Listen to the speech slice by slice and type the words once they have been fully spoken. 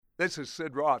This is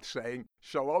Sid Roth saying,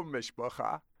 Shalom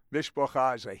Mishpacha.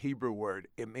 Mishpacha is a Hebrew word.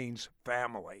 It means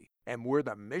family. And we're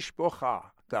the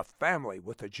Mishpacha, the family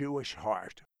with a Jewish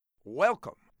heart.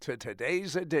 Welcome to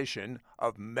today's edition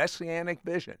of Messianic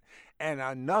Vision and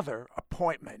another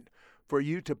appointment for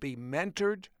you to be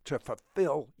mentored to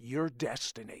fulfill your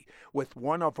destiny with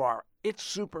one of our It's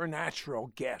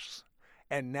Supernatural guests.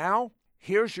 And now,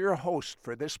 here's your host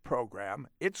for this program,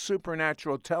 It's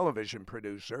Supernatural television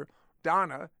producer,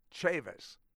 Donna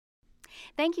Chavis.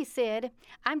 Thank you, Sid.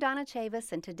 I'm Donna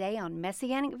Chavis, and today on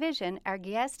Messianic Vision, our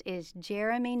guest is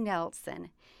Jeremy Nelson.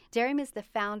 Jeremy is the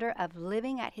founder of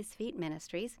Living at His Feet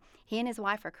Ministries. He and his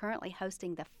wife are currently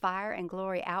hosting the Fire and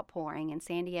Glory Outpouring in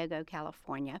San Diego,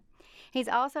 California. He's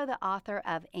also the author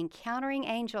of Encountering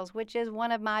Angels, which is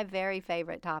one of my very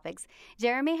favorite topics.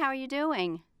 Jeremy, how are you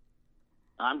doing?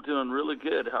 I'm doing really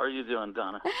good. How are you doing,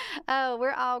 Donna? Oh,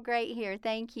 we're all great here.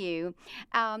 Thank you.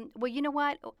 Well, you know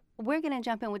what? We're going to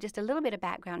jump in with just a little bit of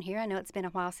background here. I know it's been a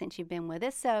while since you've been with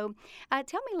us. So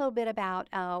tell me a little bit about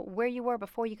where you were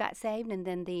before you got saved and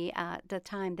then the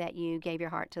time that you gave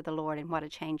your heart to the Lord and what a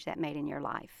change that made in your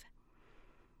life.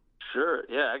 Sure.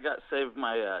 Yeah, I got saved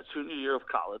my junior year of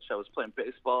college. I was playing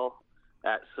baseball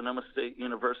at Sonoma State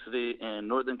University in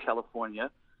Northern California.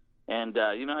 And,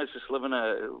 I was just living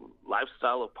a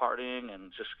lifestyle of partying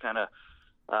and just kind of,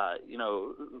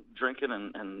 drinking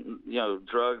and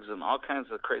drugs and all kinds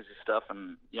of crazy stuff.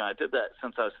 And, I did that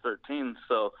since I was 13.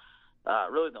 So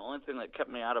really the only thing that kept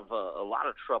me out of a lot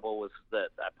of trouble was that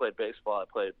I played baseball, I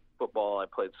played football, I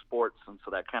played sports. And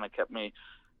so that kind of kept me,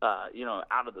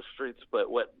 out of the streets. But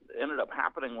what ended up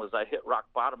happening was I hit rock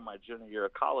bottom my junior year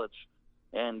of college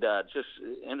and just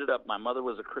ended up, my mother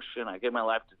was a Christian. I gave my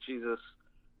life to Jesus.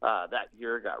 That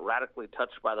year, got radically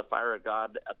touched by the fire of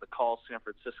God at the Call San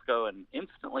Francisco, and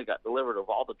instantly got delivered of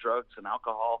all the drugs and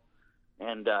alcohol,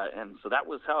 and so that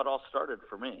was how it all started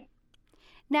for me.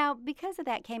 Now, because of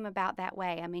that came about that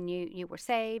way, I mean, you were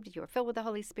saved, you were filled with the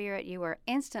Holy Spirit, you were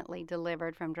instantly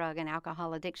delivered from drug and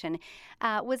alcohol addiction.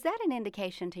 Was that an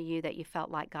indication to you that you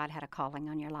felt like God had a calling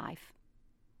on your life?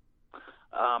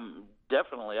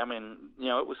 Definitely. I mean,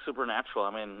 it was supernatural.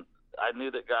 I mean, I knew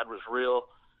that God was real.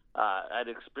 I'd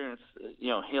experienced,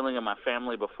 healing in my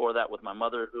family before that with my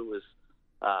mother, who was,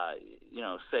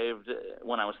 saved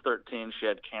when I was 13. She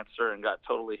had cancer and got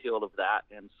totally healed of that.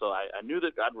 And so I knew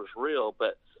that God was real.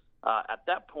 But at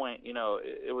that point,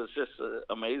 it was just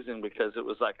amazing because it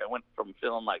was like I went from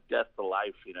feeling like death to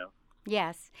life,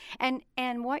 Yes.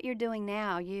 And what you're doing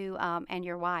now, you and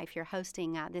your wife, you're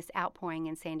hosting this outpouring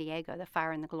in San Diego, the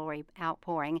Fire and the Glory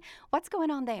Outpouring. What's going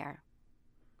on there?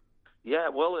 Yeah,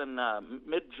 well, in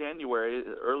mid-January,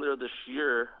 earlier this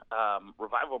year,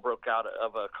 revival broke out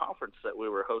of a conference that we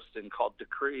were hosting called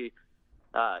Decree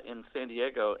in San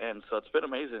Diego, and so it's been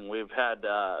amazing. We've had,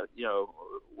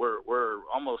 we're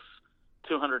almost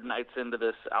 200 nights into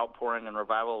this outpouring and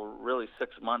revival, really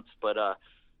 6 months, but,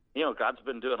 God's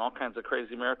been doing all kinds of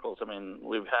crazy miracles. I mean,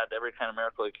 we've had every kind of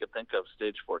miracle you could think of: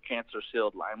 stage 4 cancer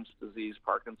healed, Lyme's disease,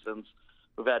 Parkinson's.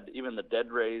 We've had even the dead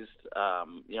raised,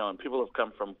 and people have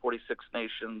come from 46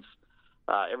 nations,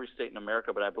 every state in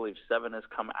America, but I believe 7 has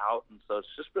come out. And so it's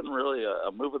just been really a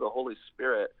move of the Holy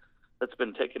Spirit that's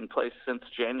been taking place since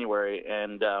January.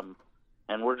 And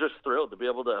we're just thrilled to be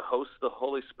able to host the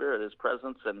Holy Spirit, His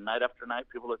presence. And night after night,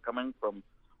 people are coming from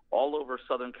all over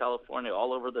Southern California,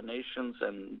 all over the nations,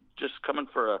 and just coming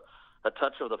for a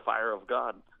touch of the fire of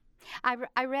God.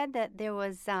 I read that there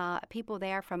was people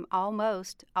there from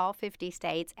almost all 50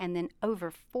 states and then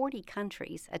over 40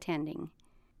 countries attending.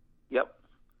 Yep.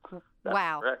 That's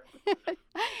wow. Correct.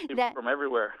 People from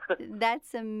everywhere.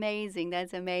 That's amazing.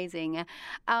 That's amazing.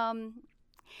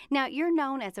 Now, you're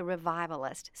known as a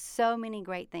revivalist. So many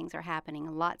great things are happening.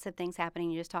 Lots of things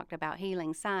happening. You just talked about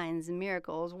healing, signs,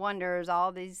 miracles, wonders,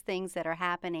 all these things that are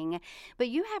happening. But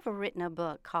you have written a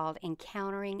book called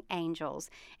Encountering Angels.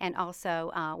 And also,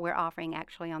 we're offering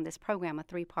actually on this program a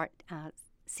 3-part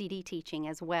CD teaching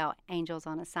as well, Angels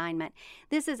on Assignment.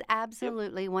 This is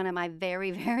absolutely one of my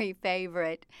very, very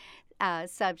favorite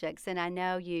subjects, and I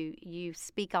know you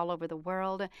speak all over the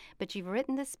world, but you've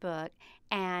written this book,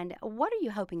 and what are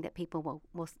you hoping that people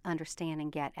will understand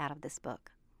and get out of this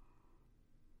book?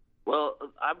 Well,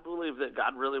 I believe that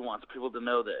God really wants people to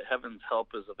know that heaven's help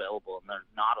is available and they're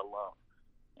not alone.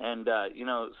 And,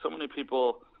 so many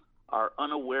people are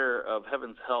unaware of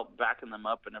heaven's help backing them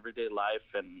up in everyday life.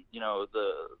 And,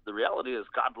 the reality is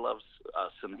God loves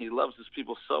us and He loves His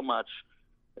people so much.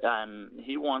 And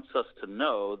He wants us to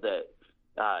know that,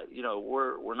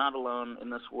 we're not alone in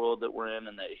this world that we're in,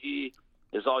 and that He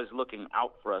is always looking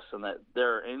out for us, and that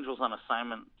there are angels on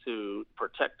assignment to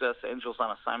protect us, angels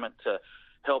on assignment to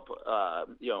help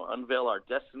unveil our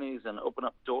destinies and open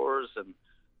up doors. And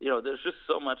there's just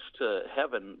so much to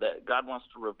heaven that God wants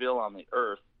to reveal on the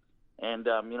earth. And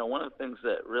one of the things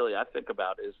that really I think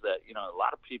about is that a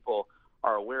lot of people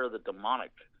are aware of the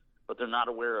demonic, but they're not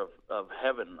aware of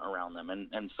heaven around them.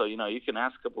 And so you can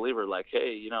ask a believer like,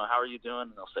 hey, how are you doing?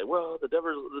 And they'll say, well, the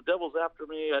devil's after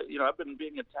me. I've been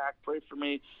being attacked. Pray for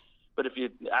me. But if you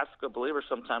ask a believer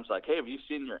sometimes like, hey, have you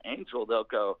seen your angel? They'll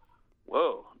go,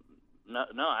 whoa,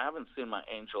 no, I haven't seen my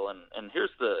angel. And here's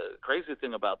the crazy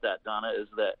thing about that, Donna, is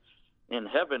that in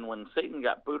heaven, when Satan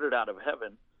got booted out of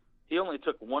heaven, he only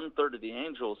took 1/3 of the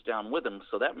angels down with him.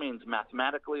 So that means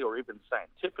mathematically or even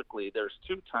scientifically, there's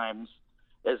 2 times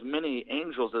as many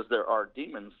angels as there are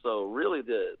demons. So really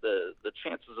the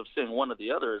chances of seeing one or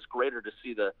the other is greater to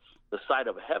see the side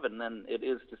of heaven than it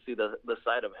is to see the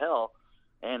side of hell.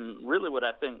 And really what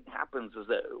I think happens is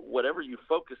that whatever you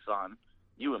focus on,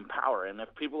 you empower. And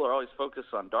if people are always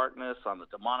focused on darkness, on the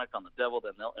demonic, on the devil,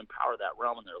 then they'll empower that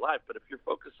realm in their life. But if you're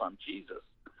focused on Jesus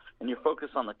and you're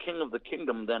focused on the King of the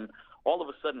kingdom, then all of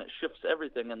a sudden it shifts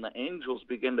everything, and the angels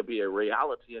begin to be a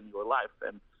reality in your life.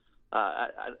 And I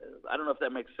don't know if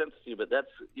that makes sense to you, but that's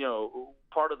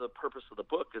part of the purpose of the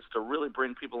book is to really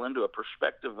bring people into a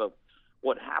perspective of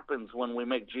what happens when we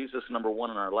make Jesus number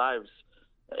one in our lives,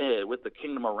 with the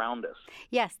kingdom around us.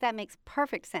 Yes, that makes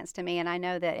perfect sense to me, and I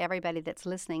know that everybody that's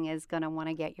listening is going to want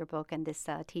to get your book and this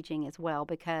teaching as well,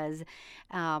 because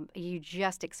you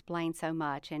just explain so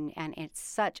much, and it's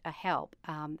such a help.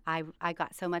 I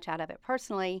got so much out of it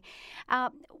personally.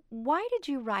 Why did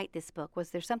you write this book?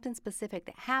 Was there something specific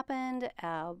that happened,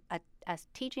 a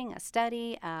teaching, a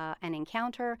study, an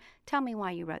encounter? Tell me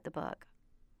why you wrote the book.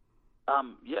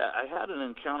 Yeah, I had an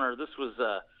encounter. This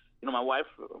was my wife,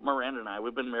 Miranda, and I,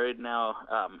 we've been married now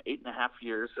 8.5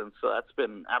 years, and so that's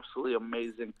been absolutely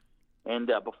amazing.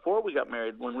 And before we got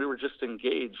married, when we were just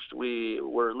engaged, we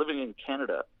were living in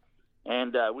Canada,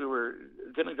 and we were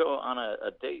going to go on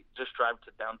a date, just drive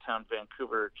to downtown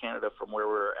Vancouver, Canada, from where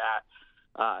we were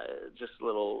at, just a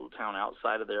little town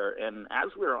outside of there. And as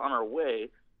we were on our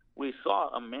way, we saw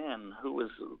a man who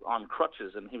was on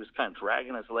crutches, and he was kind of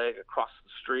dragging his leg across the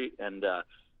street, and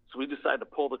so we decided to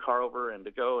pull the car over and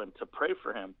to go and to pray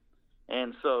for him.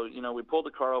 And so, we pulled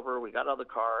the car over, we got out of the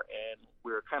car, and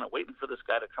we were kind of waiting for this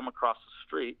guy to come across the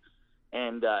street.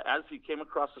 And as he came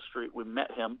across the street, we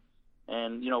met him.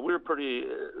 And, we were pretty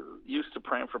used to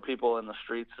praying for people in the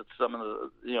streets. It's some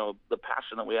of the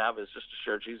passion that we have is just to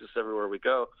share Jesus everywhere we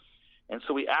go. And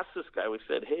so we asked this guy, we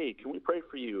said, hey, can we pray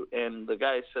for you? And the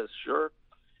guy says, sure.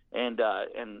 And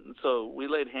so we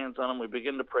laid hands on him. We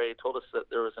began to pray. He told us that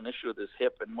there was an issue with his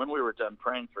hip. And when we were done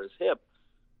praying for his hip,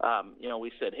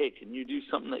 we said, hey, can you do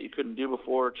something that you couldn't do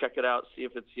before? Check it out, see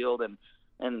if it's healed.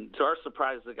 And to our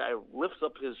surprise, the guy lifts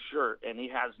up his shirt, and he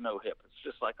has no hip. It's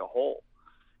just like a hole.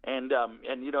 And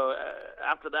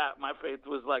after that, my faith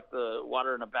was like the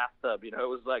water in a bathtub. It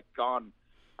was like gone.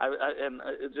 And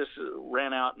it just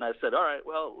ran out, and I said, all right,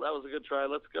 well, that was a good try.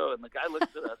 Let's go. And the guy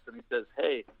looks at us, and he says,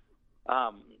 hey,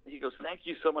 he goes, thank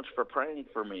you so much for praying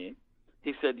for me.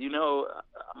 He said,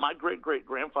 my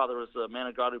great-great-grandfather was a man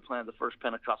of God who planted the first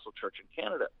Pentecostal church in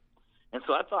Canada. And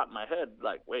so I thought in my head,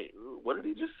 like, wait, what did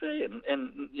he just say?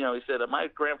 And he said, my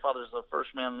grandfather's the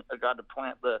first man of God to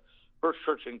plant the first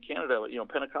church in Canada,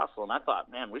 Pentecostal. And I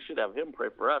thought, man, we should have him pray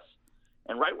for us.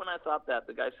 And right when I thought that,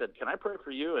 the guy said, can I pray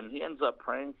for you? And he ends up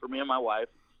praying for me and my wife.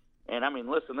 And,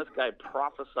 listen, this guy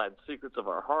prophesied secrets of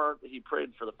our heart. He prayed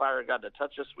for the fire of God to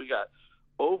touch us. We got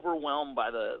overwhelmed by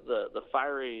the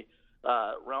fiery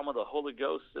realm of the Holy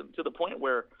Ghost, and to the point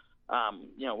where,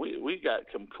 we got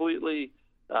completely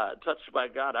touched by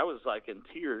God. I was like in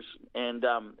tears. And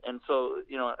so,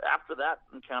 after that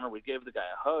encounter, we gave the guy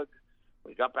a hug.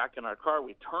 We got back in our car.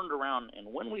 We turned around.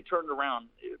 And when we turned around,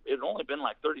 it had only been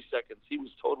like 30 seconds. He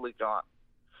was totally gone.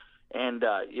 And,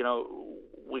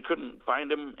 we couldn't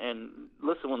find him. And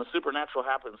listen, when the supernatural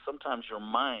happens, sometimes your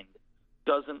mind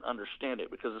doesn't understand it,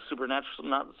 because the supernatural is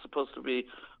not supposed to be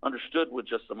understood with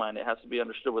just the mind. It has to be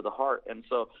understood with the heart. And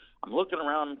so I'm looking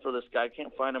around for this guy. I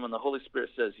can't find him. And the Holy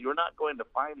Spirit says, you're not going to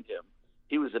find him.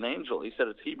 He was an angel. He said,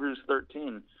 it's Hebrews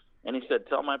 13. And he said,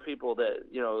 tell my people that,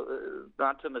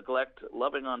 not to neglect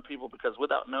loving on people, because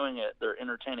without knowing it, they're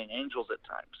entertaining angels at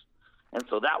times. And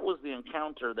so that was the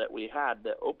encounter that we had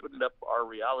that opened up our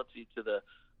reality to the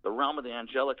realm of the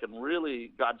angelic, and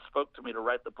really God spoke to me to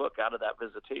write the book out of that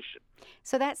visitation.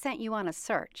 So that sent you on a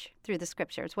search through the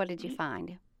scriptures. What did you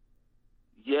find?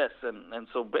 Yes, and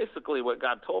so basically what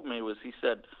God told me was, he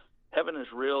said, heaven is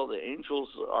real, the angels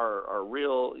are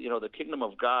real, the kingdom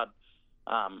of God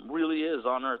really is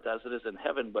on earth as it is in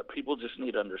heaven, but people just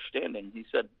need understanding. He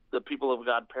said the people of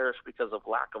God perish because of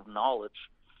lack of knowledge.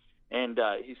 And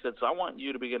he said, so I want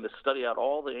you to begin to study out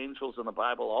all the angels in the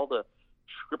Bible, all the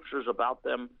scriptures about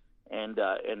them. And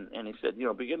he said,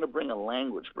 begin to bring a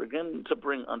language, begin to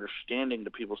bring understanding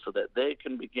to people so that they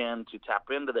can begin to tap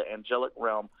into the angelic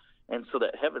realm, and so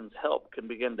that heaven's help can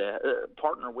begin to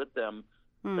partner with them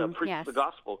to preach the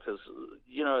gospel. Because,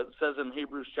 it says in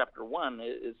Hebrews chapter 1,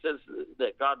 it says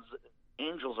that God's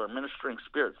angels are ministering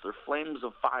spirits. They're flames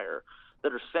of fire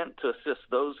that are sent to assist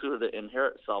those who are to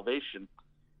inherit salvation.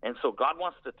 And so God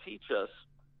wants to teach us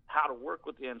how to work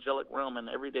with the angelic realm in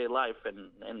everyday life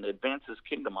and advance his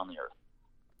kingdom on the earth.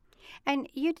 And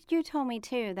you told me,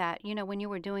 too, that, when you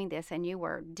were doing this and you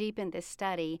were deep in this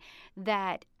study,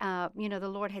 that, the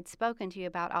Lord had spoken to you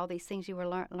about all these things you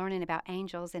were learning about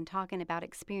angels and talking about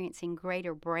experiencing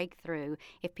greater breakthrough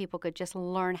if people could just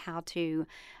learn how to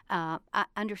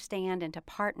understand and to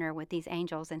partner with these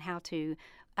angels and how to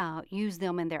use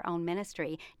them in their own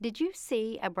ministry. Did you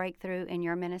see a breakthrough in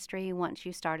your ministry once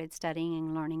you started studying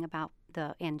and learning about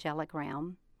the angelic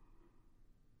realm?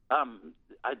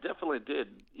 I definitely did.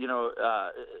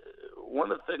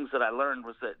 One of the things that I learned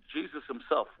was that Jesus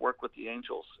himself worked with the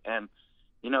angels. And,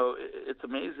 it's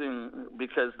amazing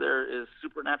because there is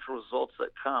supernatural results that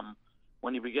come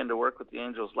when you begin to work with the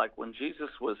angels. Like when Jesus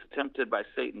was tempted by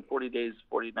Satan 40 days,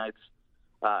 40 nights,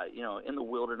 in the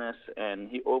wilderness, and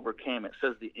he overcame. It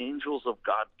says the angels of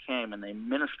God came and they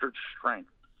ministered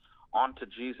strength onto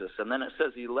Jesus. And then it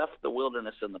says he left the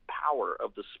wilderness in the power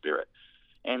of the Spirit.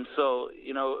 And so,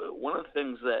 one of the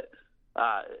things that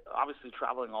obviously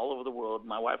traveling all over the world,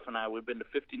 my wife and I, we've been to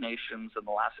 50 nations in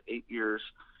the last 8 years.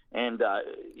 And,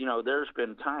 there's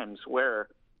been times where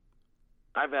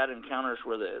I've had encounters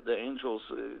where the angels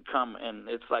come, and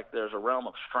it's like there's a realm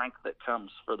of strength that comes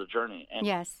for the journey. And,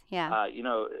 yes, yeah.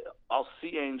 I'll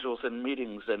see angels in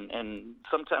meetings, and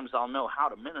sometimes I'll know how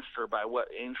to minister by what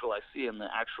angel I see in the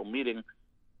actual meeting.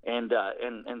 And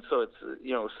so it's,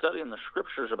 studying the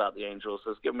scriptures about the angels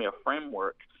has given me a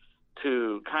framework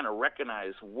to kind of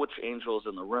recognize which angel is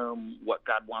in the room, what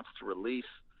God wants to release.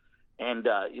 And,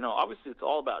 obviously it's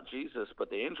all about Jesus, but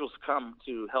the angels come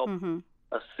to help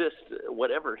assist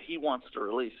whatever he wants to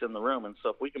release in the room. And so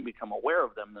if we can become aware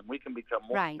of them, then we can become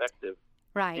more effective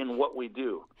in what we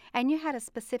do. And you had a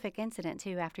specific incident,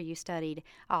 too, after you studied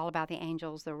all about the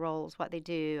angels, the roles, what they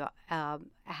do,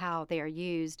 how they are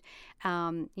used.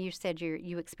 You said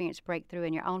you experienced breakthrough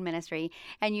in your own ministry,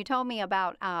 and you told me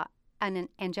about an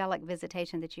angelic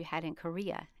visitation that you had in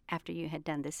Korea after you had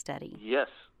done this study. Yes.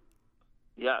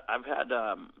 Yeah, I've had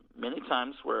many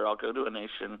times where I'll go to a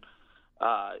nation,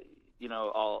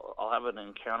 I'll have an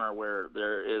encounter where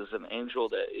there is an angel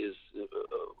that is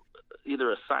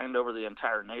either assigned over the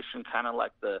entire nation, kind of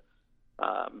like the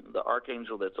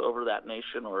archangel that's over that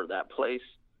nation or that place.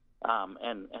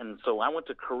 And so I went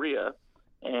to Korea,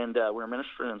 and we were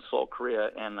ministering in Seoul, Korea,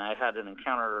 and I had an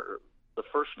encounter the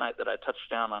first night that I touched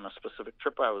down on a specific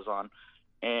trip I was on,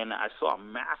 and I saw a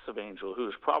massive angel who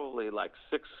was probably like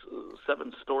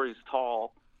 6-7 stories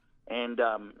tall. And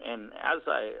as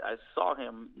I saw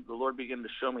him, the Lord began to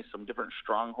show me some different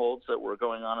strongholds that were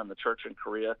going on in the church in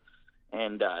Korea.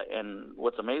 And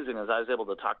what's amazing is I was able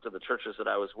to talk to the churches that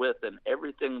I was with, and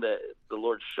everything that the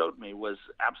Lord showed me was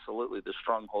absolutely the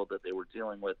stronghold that they were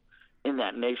dealing with in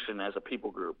that nation as a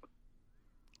people group.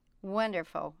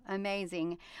 Wonderful.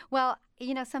 Amazing. Well,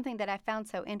 something that I found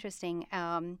so interesting,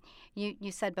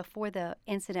 you said before the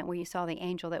incident where you saw the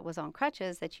angel that was on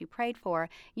crutches that you prayed for,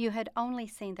 you had only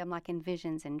seen them like in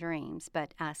visions and dreams.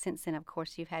 But since then, of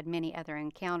course, you've had many other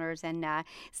encounters and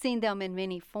seen them in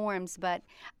many forms. But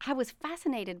I was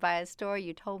fascinated by a story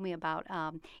you told me about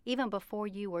even before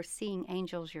you were seeing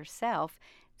angels yourself,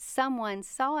 someone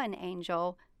saw an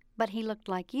angel, but he looked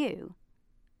like you.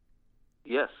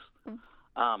 Yes.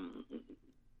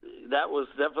 That was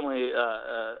definitely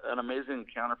an amazing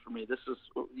encounter for me. This is,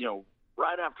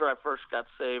 right after I first got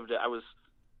saved. I was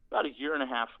about 1.5 years,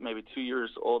 maybe 2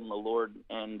 years old in the Lord.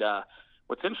 And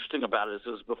what's interesting about it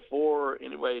is before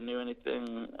anybody knew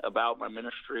anything about my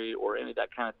ministry or any of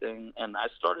that kind of thing. And I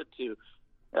started to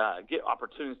get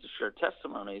opportunities to share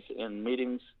testimonies in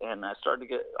meetings, and I started to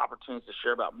get opportunities to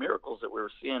share about miracles that we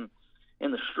were seeing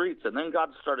in the streets. And then God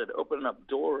started opening up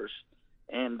doors.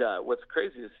 And what's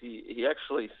crazy is he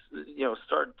actually,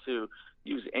 started to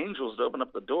use angels to open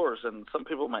up the doors. And some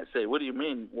people might say, what do you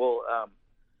mean? Well,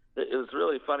 it was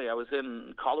really funny. I was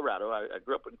in Colorado. I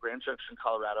grew up in Grand Junction,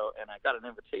 Colorado, and I got an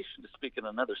invitation to speak in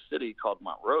another city called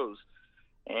Montrose.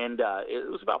 And it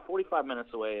was about 45 minutes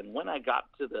away. And when I got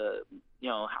to the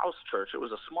house church. It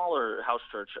was a smaller house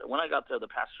church. When I got there, the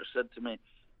pastor said to me,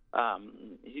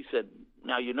 he said,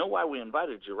 "Now you know why we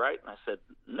invited you, right?" And I said,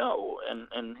 "No."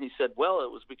 And he said, "Well,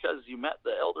 it was because you met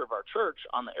the elder of our church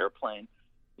on the airplane,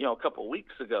 a couple of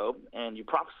weeks ago, and you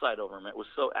prophesied over him. It was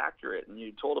so accurate, and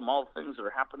you told him all the things that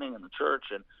are happening in the church,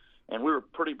 and we were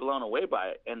pretty blown away by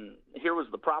it." And here was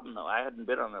the problem, though. I hadn't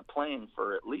been on a plane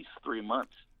for at least 3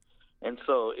 months. And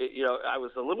so, I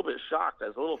was a little bit shocked. I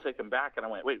was a little taken back, and I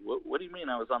went, "Wait, what do you mean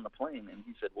I was on the plane?" And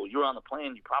he said, "Well, you were on the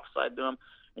plane, you prophesied to him,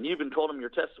 and you even told him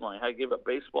your testimony, how you gave up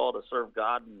baseball to serve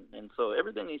God." And so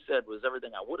everything he said was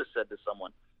everything I would have said to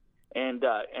someone. And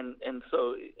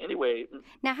so anyway.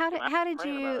 Now, how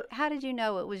did you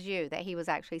know it was you that he was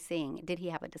actually seeing? Did he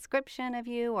have a description of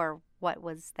you, or what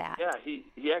was that? Yeah,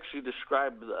 he actually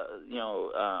described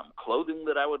clothing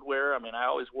that I would wear. I mean, I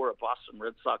always wore a Boston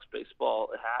Red Sox baseball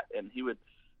hat, and he would,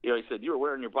 he said, "You were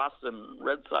wearing your Boston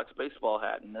Red Sox baseball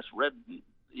hat and this red,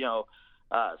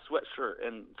 sweatshirt."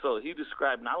 And so he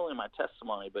described not only my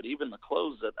testimony, but even the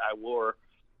clothes that I wore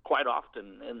quite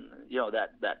often in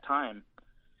that time.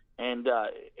 And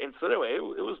so anyway,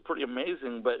 it was pretty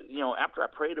amazing. But after I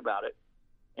prayed about it,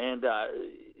 and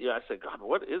I said, "God,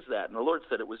 what is that?" And the Lord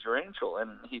said, "It was your angel."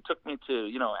 And He took me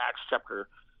to Acts chapter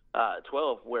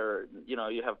 12, where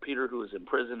you have Peter, who is in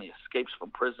prison. He escapes from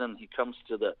prison. He comes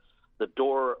to the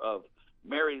door of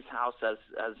Mary's house as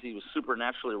he was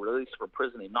supernaturally released from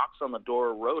prison. He knocks on the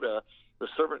door. Rhoda, the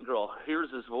servant girl,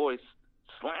 hears his voice,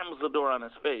 slams the door on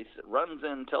his face, runs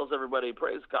in, tells everybody,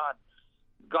 "Praise God.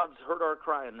 God's heard our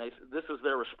cry." And this is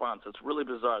their response. It's really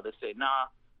bizarre. They say, "Nah,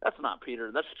 that's not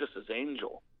Peter. That's just his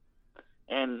angel."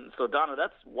 And so, Donna,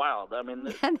 that's wild. I mean,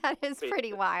 that is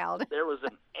pretty wild. There was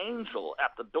an angel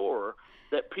at the door,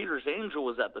 that Peter's angel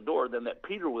was at the door, then that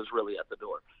Peter was really at the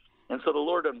door. And so the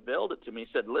Lord unveiled it to me.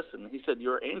 He said, "Listen," he said,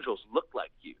 "your angels look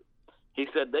like you." He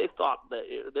said they thought that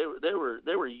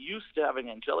they were used to having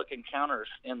angelic encounters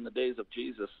in the days of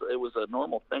Jesus. It was a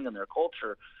normal thing in their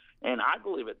culture. And I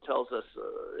believe it tells us,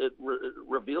 it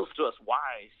reveals to us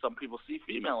why some people see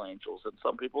female angels and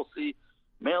some people see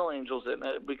male angels. And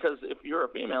because if you're a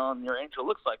female and your angel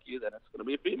looks like you, then it's going to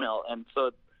be a female. And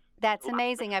so that's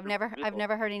amazing. I've never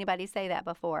heard anybody say that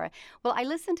before. Well, I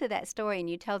listened to that story, and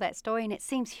you tell that story, and it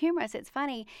seems humorous. It's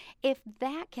funny. If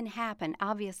that can happen,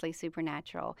 obviously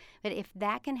supernatural, but if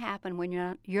that can happen when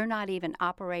you're not even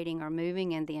operating or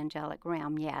moving in the angelic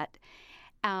realm yet,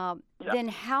 then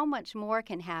how much more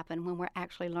can happen when we're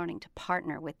actually learning to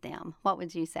partner with them? What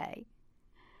would you say?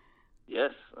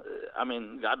 Yes. I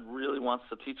mean, God really wants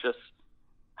to teach us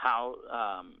how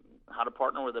to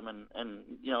partner with them.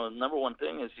 And number one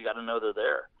thing is you got to know they're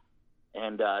there.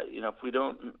 And,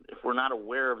 if we're not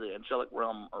aware of the angelic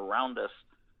realm around us,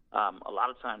 a lot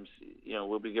of times,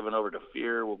 we'll be given over to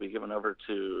fear. We'll be given over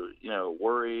to,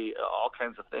 worry, all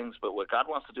kinds of things. But what God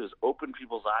wants to do is open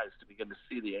people's eyes to begin to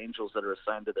see the angels that are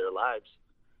assigned to their lives.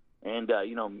 And,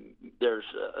 there's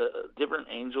different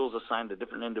angels assigned to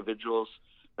different individuals.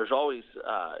 There's always,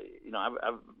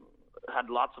 I've had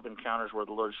lots of encounters where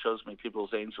the Lord shows me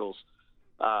people's angels.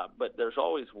 But there's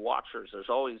always watchers. There's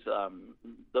always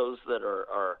those that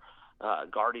are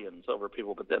guardians over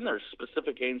people. But then there's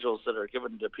specific angels that are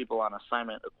given to people on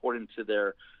assignment according to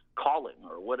their calling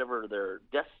or whatever their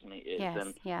destiny is.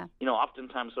 Yes, and,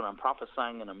 oftentimes when I'm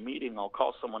prophesying in a meeting, I'll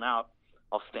call someone out.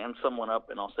 I'll stand someone up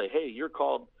and I'll say, "Hey, you're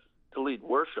called to lead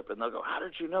worship." And they'll go, "How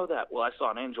did you know that?" Well, I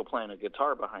saw an angel playing a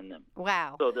guitar behind them.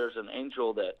 Wow. So there's an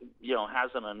angel that,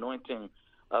 has an anointing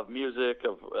of music,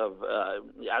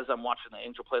 as I'm watching the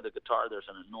angel play the guitar, there's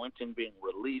an anointing being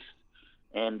released.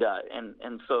 And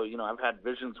so, I've had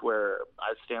visions where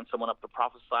I stand someone up to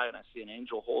prophesy and I see an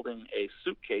angel holding a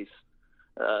suitcase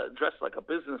dressed like a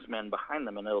businessman behind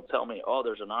them, and it'll tell me, "Oh,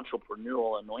 there's an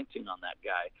entrepreneurial anointing on that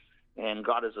guy, and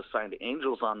God has assigned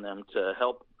angels on them to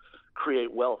help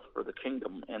create wealth for the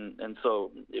kingdom." And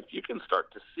so if you can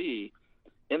start to see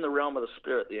in the realm of the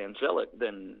spirit, the angelic,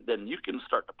 then you can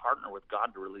start to partner with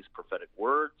God to release prophetic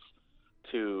words,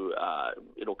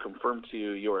 it'll confirm to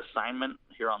you your assignment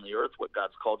here on the earth, what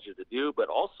God's called you to do. But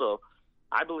also,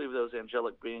 I believe those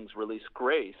angelic beings release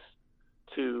grace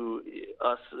to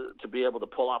us to be able to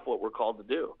pull off what we're called to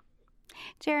do.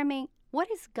 Jeremy, what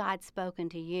has God spoken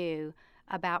to you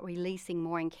about releasing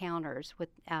more encounters with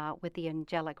the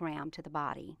angelic realm to the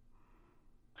body?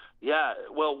 Yeah,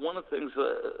 well, one of the things,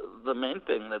 the main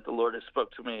thing that the Lord has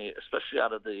spoke to me, especially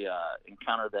out of the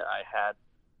encounter that I had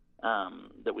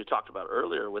that we talked about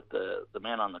earlier with the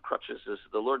man on the crutches, is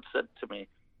the Lord said to me,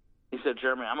 He said,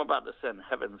 "Jeremy, I'm about to send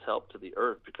heaven's help to the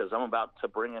earth because I'm about to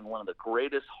bring in one of the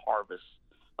greatest harvests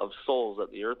of souls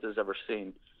that the earth has ever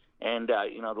seen." And,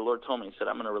 the Lord told me, he said,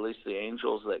 I'm going to release the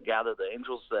angels that gather, the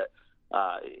angels that,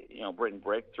 bring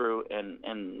breakthrough.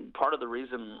 And part of the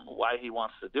reason why he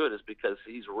wants to do it is because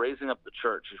he's raising up the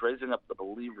church. He's raising up the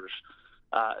believers,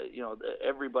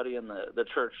 everybody in the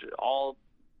church, all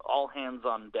hands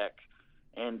on deck.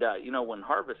 And, when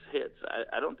harvest hits,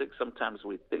 I don't think sometimes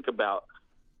we think about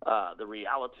the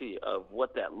reality of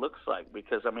what that looks like,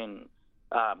 because, I'm in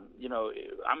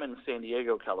San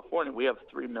Diego, California. We have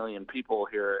 3 million people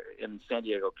here in San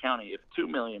Diego County. If 2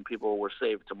 million people were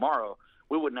saved tomorrow,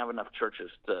 we wouldn't have enough churches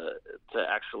to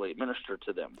actually minister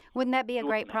to them. Wouldn't that be a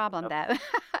great problem, though?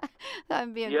 That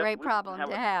would be a great problem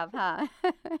to have, huh?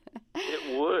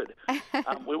 It would.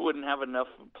 We wouldn't have enough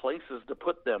places to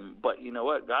put them. But you know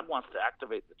what? God wants to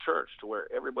activate the church to where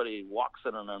everybody walks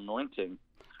in an anointing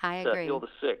to heal the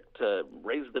sick, to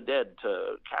raise the dead,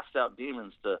 to cast out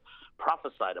demons, to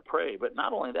prophesy, to pray. But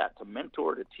not only that, to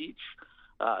mentor, to teach,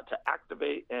 to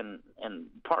activate. And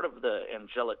part of the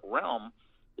angelic realm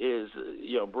is,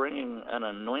 bringing an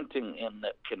anointing in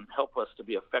that can help us to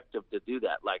be effective to do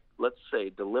that. Like, let's say,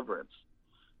 deliverance.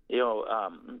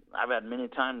 I've had many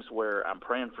times where I'm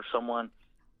praying for someone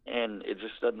and it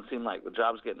just doesn't seem like the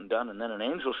job's getting done. And then an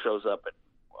angel shows up and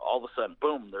all of a sudden,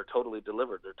 boom, they're totally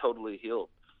delivered. They're totally healed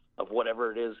of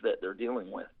whatever it is that they're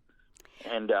dealing with.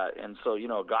 And so,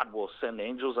 God will send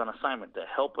angels on assignment to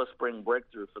help us bring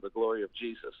breakthrough for the glory of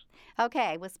Jesus.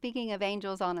 Okay. Well, speaking of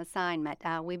angels on assignment,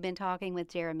 we've been talking with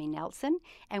Jeremy Nelson,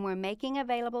 and we're making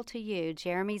available to you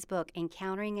Jeremy's book,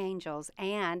 Encountering Angels,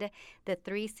 and the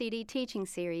 3-CD teaching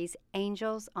series,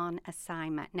 Angels on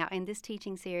Assignment. Now, in this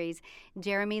teaching series,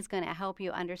 Jeremy's going to help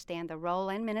you understand the role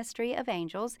and ministry of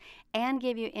angels and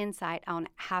give you insight on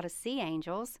how to see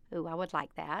angels. Ooh, I would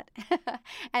like that.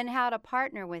 And how to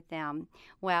partner with them.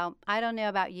 Well, I don't know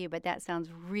about you, but that sounds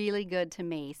really good to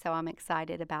me, so I'm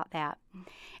excited about that.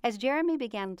 As Jeremy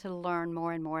began to learn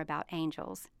more and more about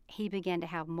angels, he began to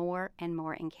have more and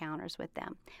more encounters with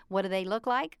them. What do they look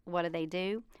like? What do they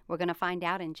do? We're going to find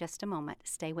out in just a moment.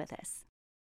 Stay with us.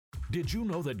 Did you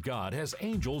know that God has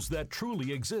angels that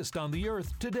truly exist on the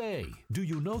earth today? Do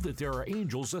you know that there are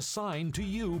angels assigned to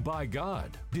you by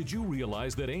God? Did you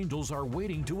realize that angels are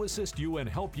waiting to assist you and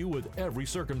help you with every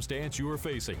circumstance you are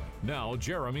facing? Now,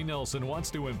 Jeremy Nelson wants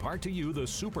to impart to you the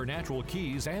supernatural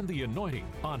keys and the anointing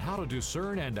on how to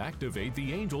discern and activate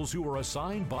the angels who are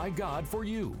assigned by God for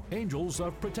you. Angels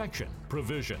of protection,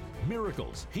 provision,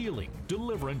 miracles, healing,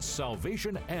 deliverance,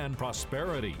 salvation, and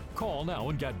prosperity. Call now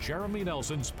and get Jeremy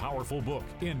Nelson's powerful book,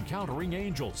 Encountering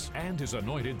Angels, and his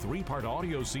anointed 3-part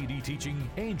audio CD teaching,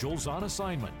 Angels on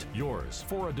Assignment. Yours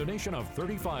for a donation of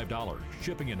 $35.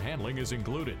 Shipping and handling is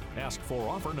included. Ask for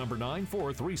offer number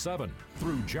 9437.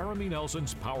 Through Jeremy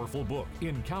Nelson's powerful book,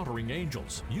 Encountering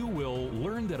Angels, you will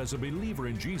learn that as a believer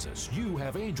in Jesus, you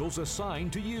have angels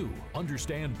assigned to you.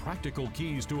 Understand practical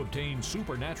keys to obtain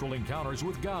supernatural encounters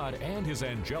with God and his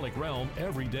angelic realm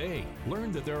every day.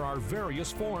 Learn that there are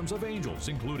various forms of angels,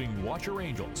 including watcher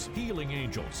angels, healing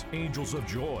angels, angels of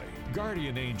joy,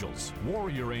 guardian angels,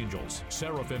 warrior angels,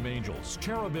 seraphim angels,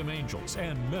 cherubim angels,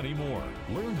 and many more.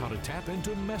 Learn how to tap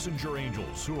into messenger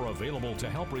angels who are available to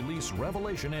help release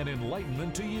revelation and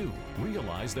enlightenment to you.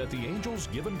 Realize that the angels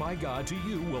given by God to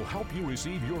you will help you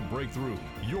receive your breakthrough,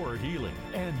 your healing,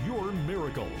 and your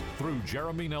miracle. Through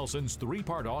Jeremy Nelson's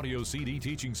 3-part audio CD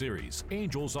teaching series,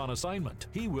 Angels on Assignment,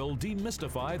 he will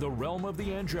demystify the realm of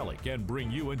the angelic and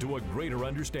bring you into a greater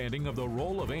understanding of the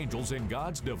role of angels in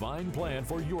God's divine plan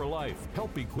for your life.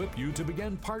 Help equip you to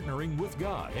begin partnering with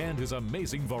God and his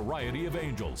amazing variety of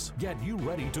angels. Get you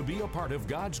ready to be a part of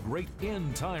God's great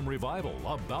end-time revival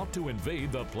about to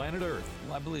invade the planet Earth.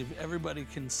 I believe everybody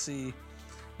can see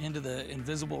into the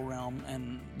invisible realm,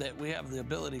 and that we have the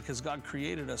ability, because God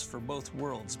created us for both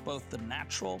worlds, both the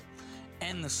natural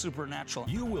and the supernatural.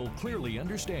 You will clearly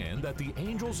understand that the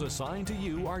angels assigned to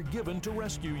you are given to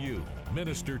rescue you,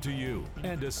 minister to you,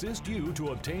 and assist you to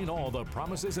obtain all the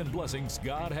promises and blessings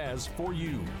God has for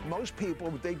you. Most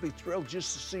people, they'd be thrilled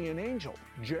just to see an angel.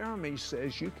 Jeremy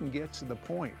says you can get to the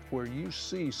point where you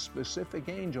see specific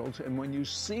angels, and when you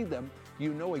see them,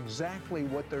 you know exactly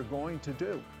what they're going to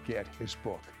do. Get his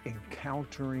book,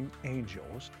 Encountering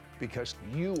Angels, because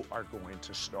you are going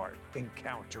to start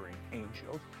encountering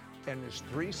angels. And his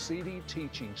 3-CD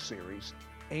teaching series,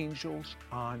 Angels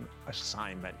on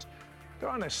Assignment. They're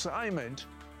on assignment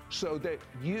so that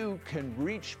you can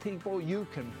reach people, you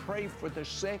can pray for the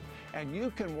sick, and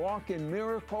you can walk in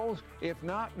miracles. If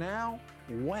not now,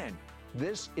 when?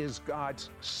 This is God's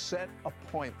set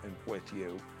appointment with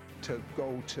you to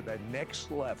go to the next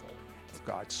level of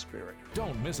God's Spirit.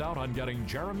 Don't miss out on getting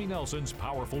Jeremy Nelson's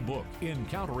powerful book,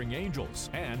 Encountering Angels,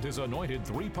 and his anointed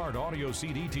 3-part audio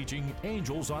CD teaching,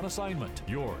 Angels on Assignment.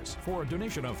 Yours for a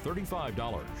donation of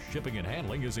 $35. Shipping and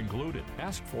handling is included.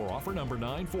 Ask for offer number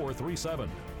 9437.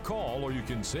 Call or you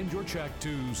can send your check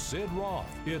to Sid Roth.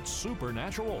 It's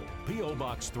Supernatural. P.O.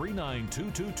 Box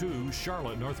 39222,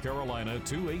 Charlotte, North Carolina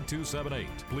 28278.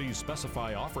 Please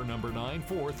specify offer number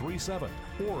 9437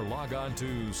 or log on to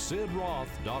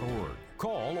sidroth.org.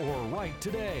 Call or write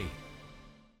today.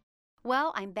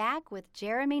 Well, I'm back with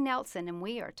Jeremy Nelson, and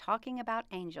we are talking about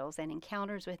angels and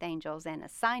encounters with angels and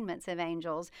assignments of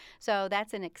angels. So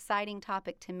that's an exciting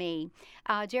topic to me.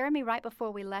 Jeremy, right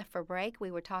before we left for break, we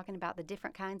were talking about the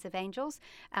different kinds of angels,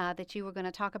 that you were going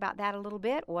to talk about that a little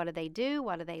bit. What do they do?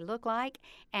 What do they look like?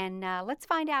 And let's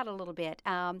find out a little bit.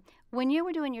 When you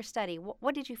were doing your study,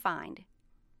 what did you find?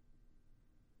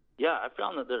 Yeah, I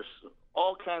found that there's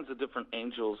all kinds of different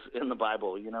angels in the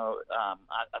Bible. You know,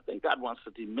 I think God wants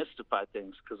to demystify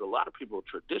things, because a lot of people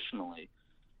traditionally,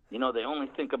 you know, they only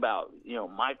think about, you know,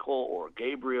 Michael or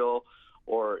Gabriel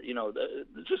or, you know,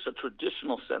 just a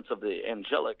traditional sense of the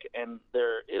angelic. And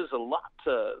there is a lot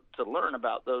to learn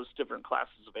about those different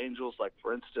classes of angels. Like,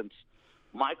 for instance,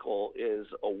 Michael is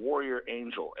a warrior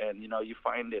angel. And, you know, you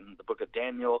find in the book of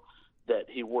Daniel that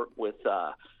he worked with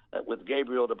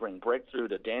Gabriel to bring breakthrough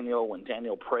to Daniel. When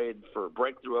Daniel prayed for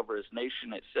breakthrough over his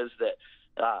nation, it says that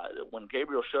when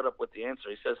Gabriel showed up with the answer,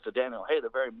 he says to Daniel, hey, the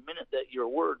very minute that your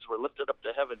words were lifted up to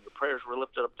heaven, your prayers were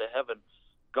lifted up to heaven,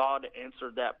 God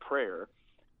answered that prayer.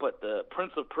 But the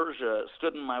prince of Persia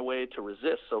stood in my way to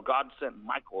resist, so God sent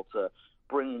Michael to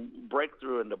bring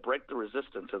breakthrough and to break the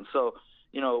resistance. And so,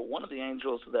 you know, one of the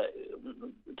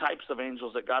types of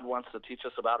angels that God wants to teach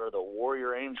us about are the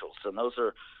warrior angels. And those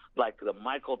are like the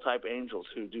Michael type angels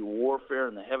who do warfare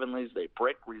in the heavenlies. They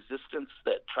break resistance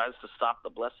that tries to stop the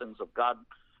blessings of God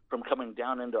from coming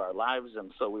down into our lives.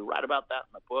 And so we write about that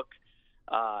in the book.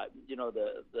 You know,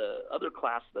 the other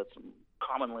class that's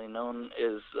commonly known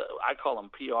is, I call them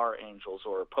PR angels,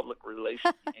 or public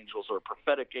relations angels, or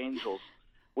prophetic angels,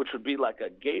 which would be like a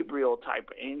Gabriel type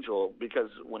angel, because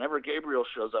whenever Gabriel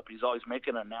shows up, he's always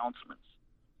making announcements.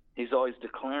 He's always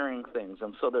declaring things.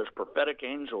 And so there's prophetic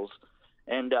angels.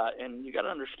 And you got to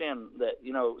understand that,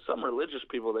 you know, some religious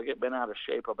people, they get bent out of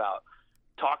shape about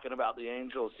talking about the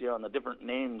angels, you know, and the different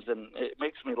names. And it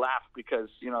makes me laugh because,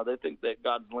 you know, they think that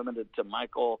God's limited to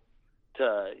Michael,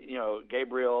 to, you know,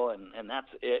 Gabriel, and that's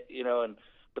it, you know.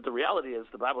 But the reality is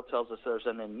the Bible tells us there's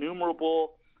an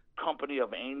innumerable company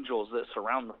of angels that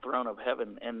surround the throne of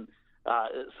heaven. And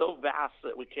it's so vast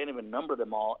that we can't even number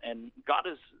them all. And God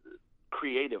is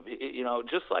creative, you know,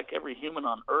 just like every human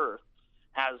on earth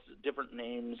has different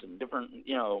names and different,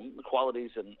 you know,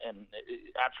 qualities and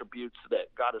attributes that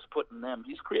God has put in them.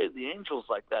 He's created the angels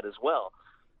like that as well.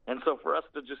 And so for us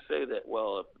to just say that,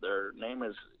 well, if their name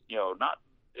is, you know, not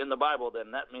in the Bible,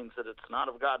 then that means that it's not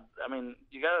of God. I mean,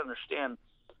 you got to understand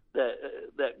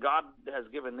that God has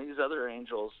given these other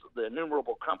angels, the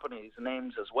innumerable companies,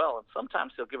 names as well. And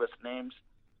sometimes he'll give us names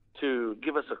to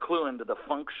give us a clue into the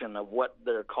function of what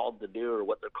they're called to do or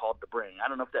what they're called to bring. I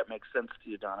don't know if that makes sense to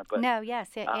you, Donna. But no, yes,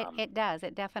 it does.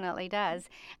 It definitely does.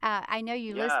 I know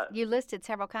you listed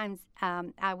several kinds.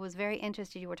 I was very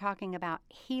interested. You were talking about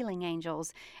healing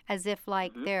angels, as if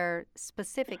like they're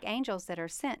specific angels that are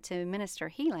sent to minister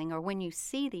healing, or when you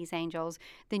see these angels,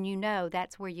 then you know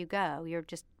that's where you go. You're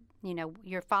just, you know,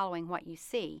 you're following what you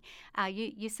see.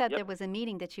 You said there was a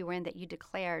meeting that you were in that you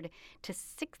declared to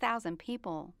 6,000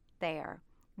 people there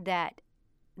that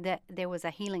there was a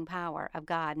healing power of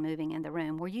God moving in the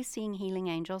room. Were you seeing healing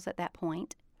angels at that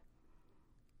point?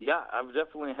 Yeah, I've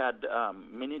definitely had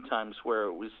many times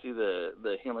where we see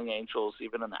the healing angels,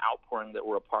 even in the outpouring that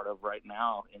we're a part of right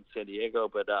now in San Diego.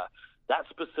 But that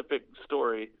specific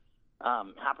story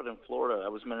happened in Florida. I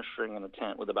was ministering in a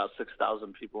tent with about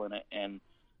 6,000 people in it, and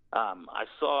I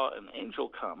saw an angel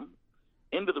come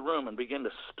into the room and begin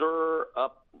to stir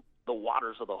up the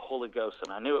waters of the Holy Ghost.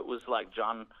 And I knew it was like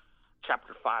John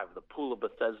chapter 5, the pool of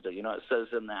Bethesda. You know, it says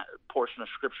in that portion of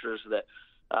scriptures that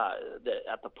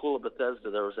at the pool of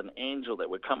Bethesda there was an angel that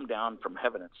would come down from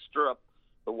heaven and stir up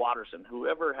the waters, and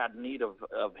whoever had need of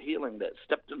healing that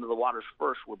stepped into the waters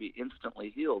first would be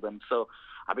instantly healed. And so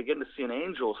I began to see an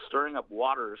angel stirring up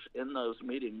waters in those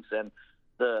meetings, and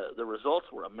the results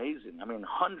were amazing. I mean,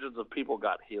 hundreds of people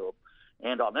got healed.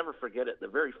 And I'll never forget it. The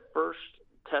very first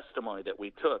testimony that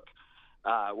we took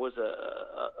was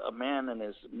a man in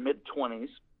his mid-20s,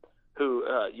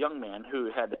 young man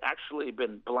who had actually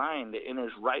been blind in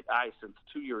his right eye since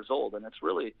 2 years old. And it's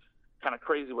really kind of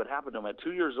crazy what happened to him. At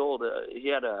 2 years old, he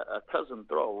had a cousin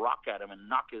throw a rock at him and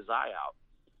knock his eye out.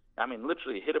 I mean,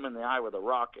 literally hit him in the eye with a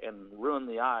rock and ruined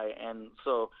the eye. And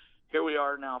so here we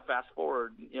are now, fast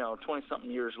forward, 20-something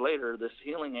years later, this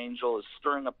healing angel is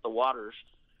stirring up the waters,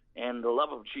 and the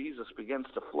love of Jesus begins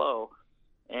to flow.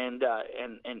 And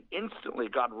instantly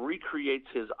God recreates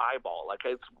his eyeball. Like,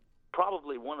 it's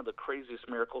probably one of the craziest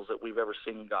miracles that we've ever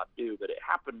seen God do, but it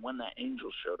happened when that angel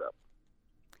showed up.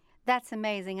 That's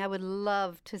amazing. I would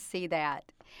love to see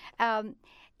that.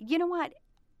 You know what?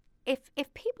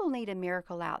 If people need a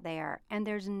miracle out there and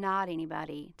there's not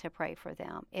anybody to pray for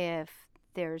them, if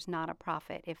there's not a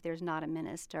prophet, if there's not a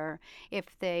minister,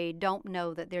 if they don't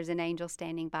know that there's an angel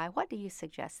standing by, what do you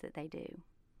suggest that they do?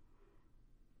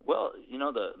 Well,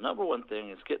 the number one thing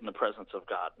is get in the presence of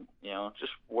God.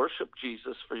 Just worship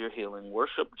Jesus for your healing.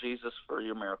 Worship Jesus for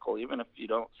your miracle, even if you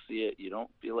don't see it, you don't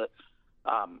feel it.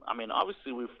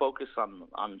 Obviously we focus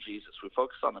on Jesus. We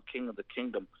focus on the King of the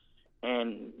Kingdom.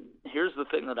 And here's the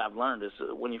thing that I've learned is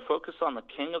when you focus on the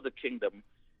King of the Kingdom,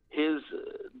 his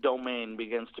domain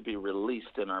begins to be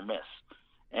released in our midst.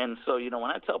 And so,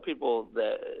 when I tell people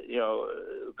that,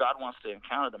 God wants to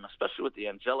encounter them, especially with the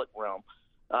angelic realm,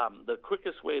 the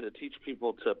quickest way to teach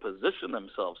people to position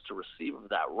themselves to receive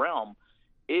that realm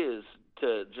is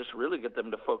to just really get them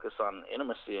to focus on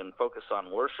intimacy and focus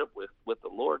on worship with the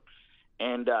Lord.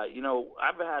 And,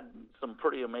 I've had some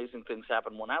pretty amazing things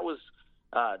happen. When I was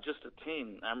just a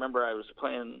teen, I remember I was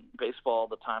playing baseball all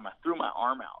the time. I threw my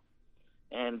arm out.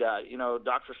 And,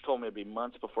 doctors told me it'd be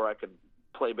months before I could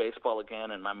play baseball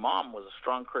again. And my mom was a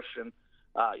strong Christian.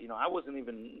 I wasn't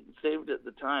even saved at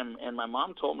the time. And my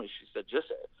mom told me, she said,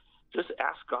 just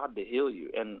ask God to heal you.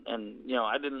 And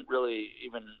I didn't really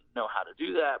even know how to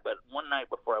do that. But one night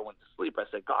before I went to sleep, I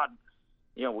said, God,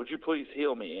 would you please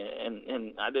heal me?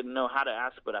 And I didn't know how to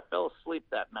ask, but I fell asleep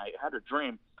that night. I had a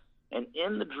dream. And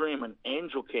in the dream, an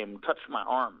angel came and touched my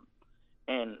arm.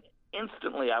 And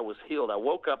instantly I was healed. I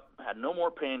woke up, had no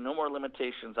more pain, no more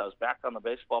limitations. I was back on the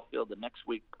baseball field the next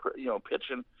week,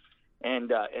 pitching. And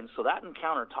so that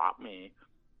encounter taught me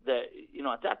that,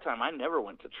 at that time I never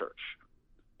went to church.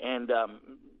 And,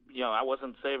 I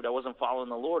wasn't saved. I wasn't following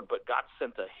the Lord, but God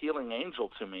sent a healing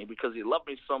angel to me because he loved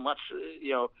me so much,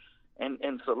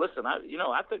 And so listen,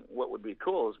 I think what would be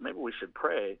cool is maybe we should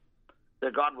pray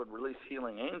that God would release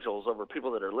healing angels over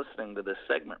people that are listening to this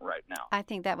segment right now. I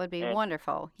think that would be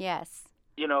wonderful, yes.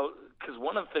 Because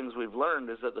one of the things we've learned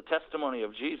is that the testimony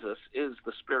of Jesus is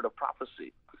the spirit of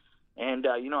prophecy. And,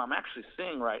 I'm actually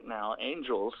seeing right now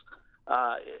angels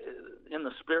in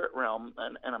the spirit realm,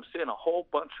 and I'm seeing a whole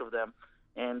bunch of them.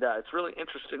 And it's really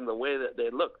interesting the way that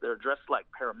they look. They're dressed like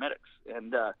paramedics.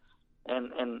 And I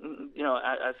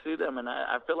see them, and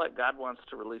I feel like God wants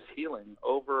to release healing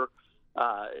over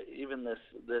even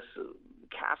this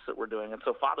cast that we're doing. And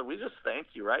so, Father, we just thank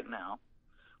you right now,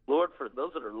 Lord, for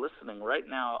those that are listening right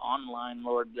now online,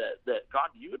 Lord, that God,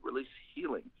 you would release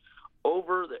healing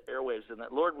over the airwaves, and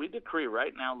that, Lord, we decree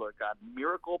right now, Lord God,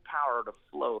 miracle power to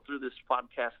flow through this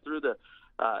podcast, through the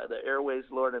airways,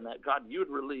 Lord, and that, God, you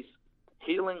would release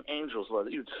healing angels, Lord,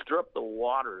 that you'd stir up the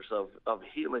waters of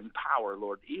healing power,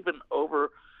 Lord, even over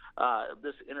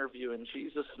this interview in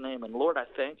Jesus' name. And Lord, I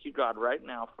thank you, God, right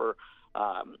now for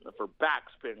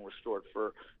backs being restored,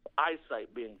 for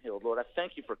eyesight being healed. Lord, I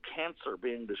thank you for cancer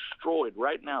being destroyed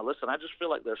right now. Listen, I just feel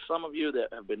like there's some of you that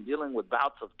have been dealing with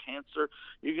bouts of cancer.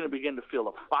 You're going to begin to feel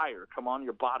a fire come on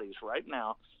your bodies right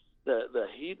now. The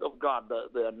heat of God,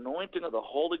 the anointing of the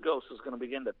Holy Ghost is going to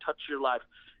begin to touch your life.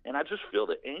 And I just feel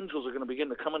that angels are going to begin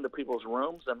to come into people's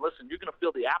rooms. And listen, you're going to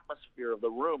feel the atmosphere of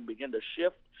the room begin to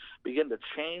shift, begin to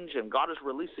change, and God is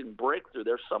releasing breakthrough.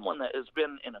 There's someone that has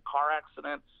been in a car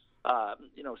accident,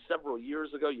 several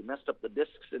years ago. You messed up the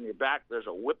discs in your back. There's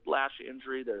a whiplash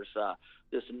injury. There's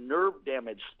this nerve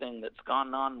damage thing that's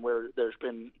gone on where there's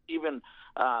been even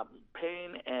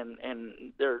pain and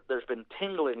there's been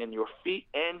tingling in your feet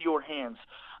and your hands.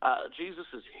 Jesus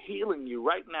is healing you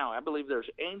right now. I believe there's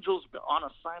angels on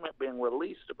assignment being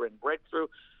released to bring breakthrough.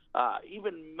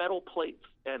 Even metal plates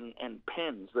and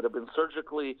pins that have been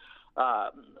surgically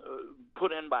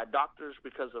put in by doctors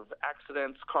because of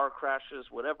accidents, car crashes,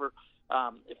 whatever.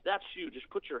 If that's you, just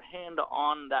put your hand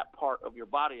on that part of your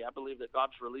body. I believe that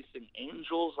God's releasing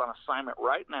angels on assignment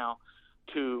right now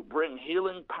to bring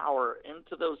healing power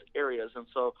into those areas. And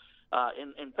so,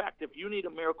 in fact, if you need a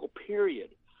miracle, period,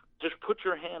 just put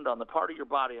your hand on the part of your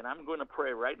body, and I'm going to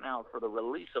pray right now for the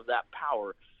release of that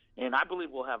power. And I believe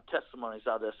we'll have testimonies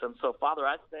out of this. And so, Father,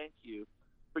 I thank you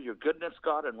for your goodness,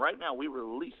 God. And right now we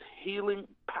release healing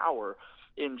power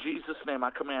in Jesus' name.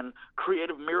 I command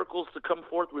creative miracles to come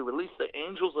forth. We release the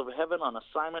angels of heaven on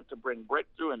assignment to bring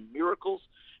breakthrough and miracles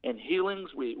and healings.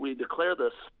 We declare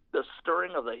the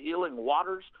stirring of the healing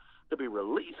waters, to be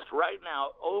released right now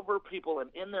over people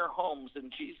and in their homes in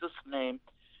Jesus' name.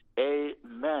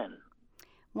 Amen.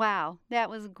 Wow, that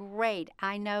was great.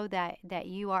 I know that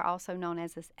you are also known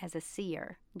as a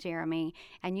seer, Jeremy,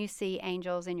 and you see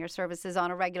angels in your services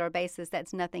on a regular basis.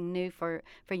 That's nothing new for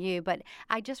you. But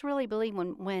I just really believe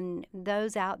when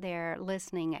those out there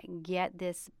listening get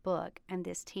this book and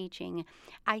this teaching,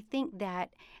 I think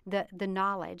that the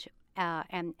knowledge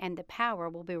and the power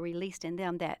will be released in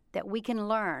them that we can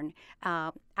learn.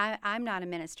 I'm not a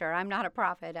minister. I'm not a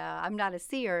prophet. I'm not a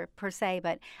seer per se,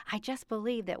 but I just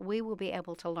believe that we will be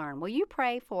able to learn. Will you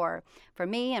pray for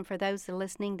me and for those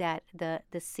listening that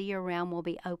the seer realm will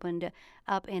be opened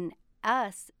up in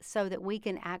us so that we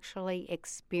can actually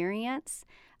experience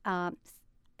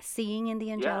seeing in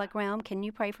the angelic realm? Can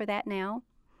you pray for that now?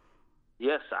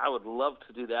 Yes, I would love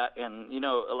to do that. And,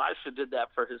 Elisha did that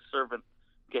for his servant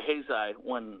Gehazi,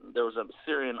 when there was a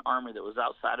Syrian army that was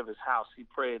outside of his house. He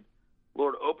prayed,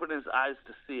 Lord, open his eyes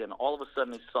to see, and all of a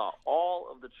sudden he saw all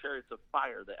of the chariots of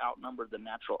fire that outnumbered the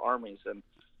natural armies. And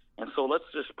so let's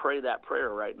just pray that prayer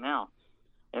right now.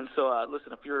 And so,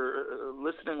 listen, if you're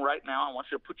listening right now, I want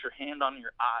you to put your hand on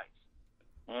your eyes.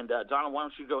 And, Donna, why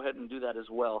don't you go ahead and do that as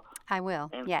well? I will.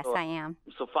 And yes, I am.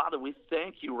 So, Father, we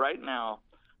thank you right now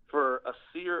for a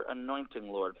seer anointing,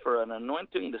 Lord, for an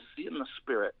anointing to see in the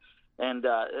Spirit. And,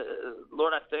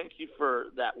 Lord, I thank you for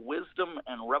that wisdom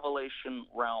and revelation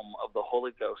realm of the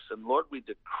Holy Ghost. And, Lord, we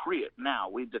decree it now.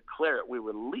 We declare it. We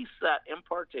release that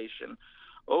impartation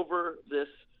over this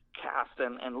cast.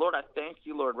 And Lord, I thank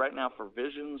you, Lord, right now for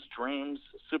visions, dreams,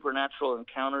 supernatural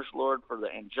encounters, Lord, for the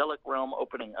angelic realm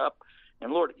opening up.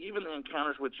 And, Lord, even the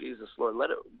encounters with Jesus, Lord, let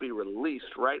it be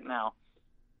released right now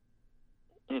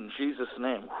in Jesus'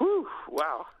 name. Whew,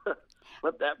 wow.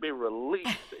 Let that be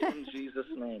released in Jesus'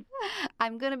 name.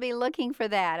 I'm going to be looking for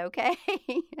that, okay?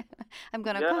 I'm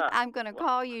going to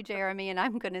call you, Jeremy, and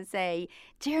I'm going to say,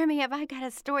 Jeremy, have I got a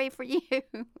story for you?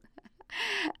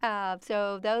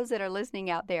 So those that are listening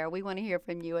out there, we want to hear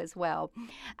from you as well.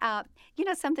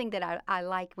 Something that I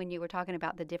like when you were talking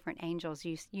about the different angels,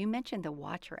 you mentioned the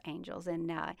watcher angels, and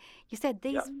you said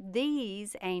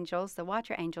these angels, the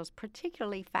watcher angels,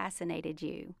 particularly fascinated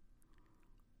you.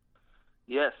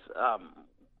 Yes. I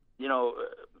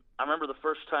remember the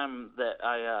first time that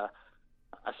I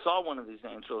saw one of these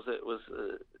angels. It was,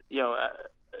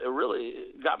 it really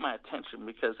got my attention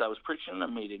because I was preaching in a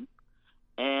meeting,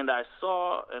 and I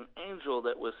saw an angel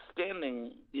that was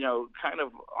standing, kind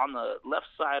of on the left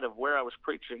side of where I was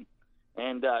preaching.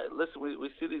 And listen, we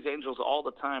see these angels all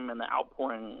the time in the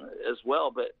outpouring as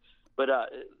well, but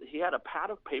he had a pad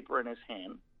of paper in his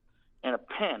hand and a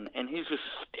pen, and he's just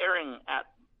staring at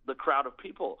the crowd of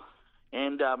people.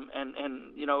 And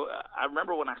I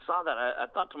remember when I saw that, I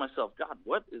thought to myself, God,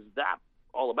 what is that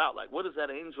all about? Like, what is that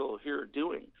angel here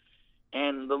doing?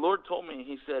 And the Lord told me,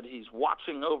 he said, he's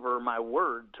watching over my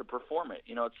word to perform it.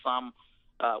 It's Psalm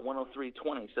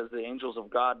 103:20 says the angels of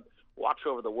God watch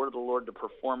over the word of the Lord to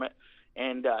perform it.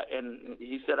 And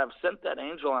he said, I've sent that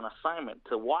angel on assignment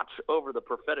to watch over the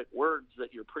prophetic words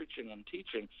that you're preaching and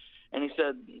teaching. And he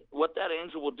said, what that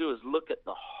angel will do is look at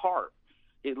the heart.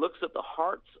 He looks at the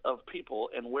hearts of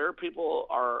people, and where people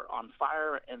are on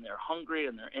fire and they're hungry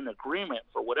and they're in agreement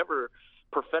for whatever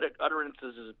prophetic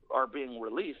utterances are being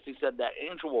released. He said that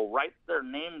angel will write their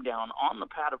name down on the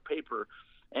pad of paper,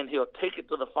 and he'll take it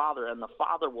to the Father, and the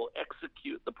Father will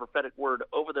execute the prophetic word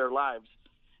over their lives.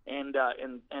 And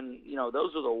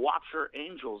those are the watcher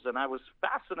angels. And I was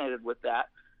fascinated with that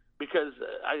because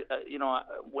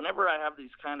whenever I have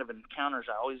these kind of encounters,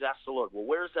 I always ask the Lord, well,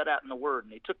 where's that at in the word?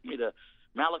 And he took me to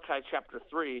Malachi chapter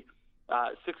 3,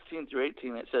 16 through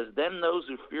 18. It says, then those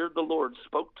who feared the Lord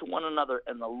spoke to one another,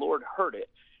 and the Lord heard it.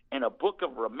 And a book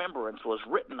of remembrance was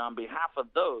written on behalf of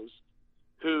those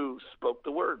who spoke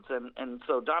the words. And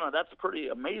so, Donna, that's pretty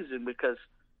amazing because,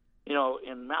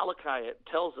 in Malachi, it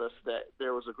tells us that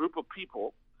there was a group of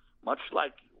people, much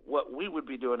like what we would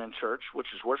be doing in church, which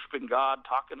is worshiping God,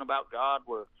 talking about God,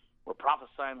 we're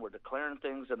prophesying, we're declaring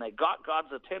things, and they got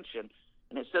God's attention.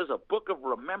 And it says a book of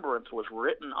remembrance was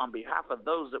written on behalf of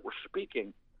those that were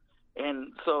speaking.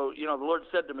 And so, the Lord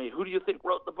said to me, who do you think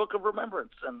wrote the book of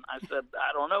remembrance? And I said,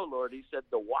 I don't know, Lord. He said,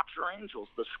 the watcher angels,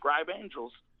 the scribe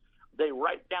angels, they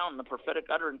write down the prophetic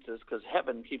utterances because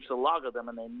heaven keeps a log of them,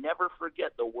 and they never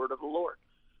forget the word of the Lord.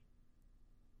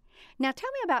 Now,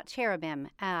 tell me about cherubim.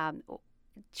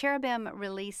 Cherubim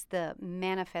release the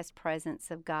manifest presence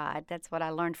of God. That's what I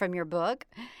learned from your book,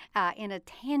 in a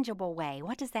tangible way.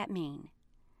 What does that mean?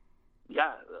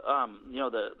 Yeah,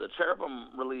 the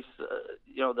cherubim release,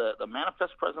 the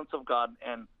manifest presence of God.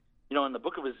 And, in the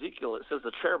book of Ezekiel, it says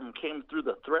the cherubim came through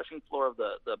the threshing floor of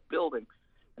the building.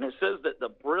 And it says that the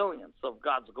brilliance of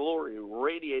God's glory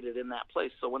radiated in that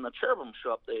place. So when the cherubim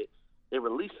show up, they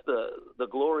release the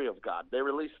glory of God. They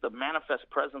release the manifest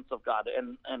presence of God,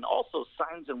 and also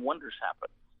signs and wonders happen.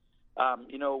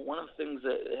 One of the things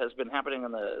that has been happening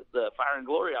in the fire and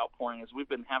glory outpouring is we've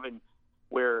been having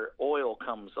where oil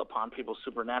comes upon people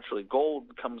supernaturally,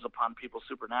 gold comes upon people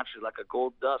supernaturally, like a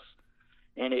gold dust.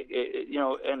 And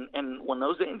and when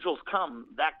those angels come,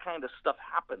 that kind of stuff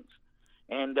happens.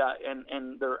 And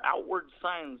they're outward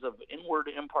signs of inward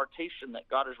impartation that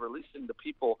God is releasing to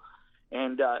people.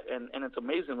 And it's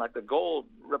amazing. Like the gold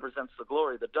represents the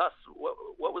glory. The dust,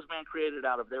 what was man created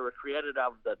out of? They were created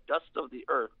out of the dust of the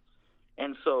earth.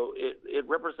 And so it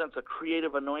represents a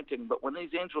creative anointing. But when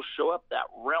these angels show up, that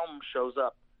realm shows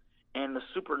up, and the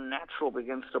supernatural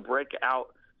begins to break out,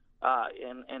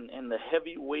 and the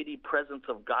heavy, weighty presence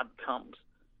of God comes.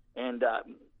 And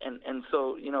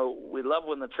so, we love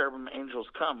when the cherubim angels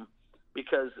come,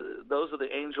 because those are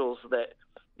the angels that,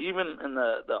 even in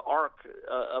the Ark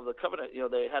of the Covenant,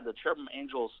 they had the cherubim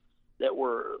angels that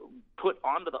were put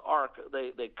onto the Ark.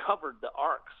 They covered the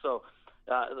Ark. So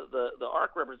the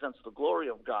Ark represents the glory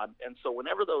of God. And so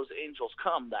whenever those angels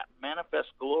come, that manifest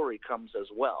glory comes as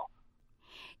well.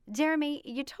 Jeremy,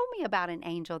 you told me about an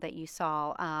angel that you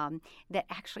saw that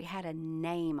actually had a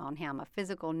name on him, a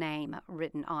physical name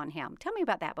written on him. Tell me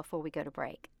about that before we go to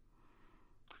break.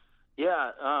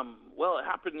 Yeah, well, it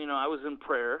happened, I was in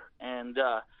prayer, and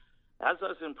as I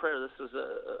was in prayer, this was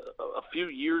a few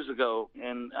years ago,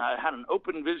 and I had an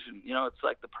open vision. It's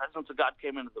like the presence of God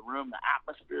came into the room, the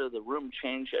atmosphere of the room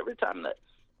changed. Every time that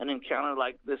an encounter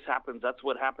like this happens, that's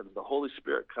what happens. The Holy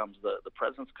Spirit comes, the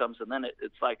presence comes, and then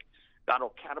it's like God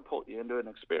will catapult you into an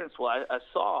experience. Well, I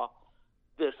saw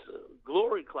this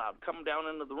glory cloud come down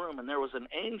into the room, and there was an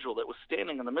angel that was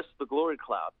standing in the midst of the glory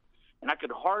cloud. And I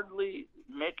could hardly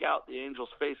make out the angel's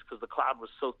face because the cloud was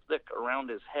so thick around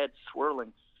his head,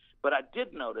 swirling. But I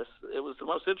did notice, it was the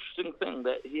most interesting thing,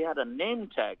 that he had a name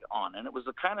tag on. And it was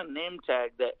the kind of name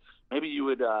tag that maybe you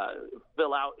would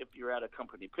fill out if you were at a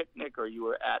company picnic or you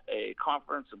were at a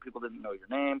conference and people didn't know your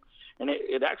name. And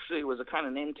it actually was a kind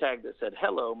of name tag that said,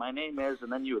 "Hello, my name is,"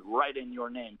 and then you would write in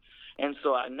your name. And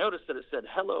so I noticed that it said,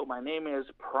 "Hello, my name is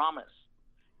Promise."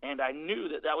 And I knew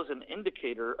that that was an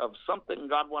indicator of something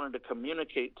God wanted to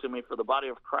communicate to me for the body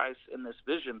of Christ in this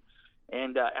vision.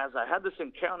 And as I had this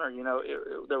encounter,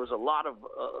 there was a lot of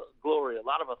glory, a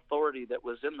lot of authority that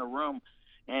was in the room,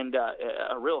 and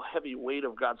a real heavy weight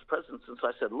of God's presence. And so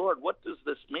I said, "Lord, what does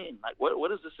this mean? Like,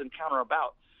 what is this encounter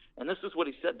about?" And this is what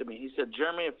he said to me. He said,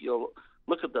 "Jeremy, if you'll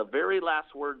look at the very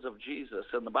last words of Jesus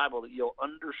in the Bible, you'll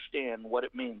understand what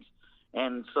it means."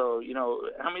 And so,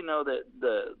 how many know that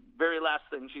the very last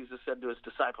thing Jesus said to his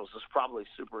disciples is probably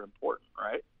super important,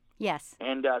 right? Yes.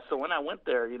 And so when I went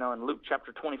there, in Luke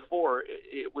chapter 24,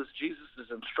 it was Jesus'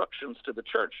 instructions to the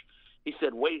church. He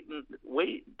said, wait,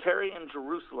 tarry in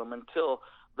Jerusalem until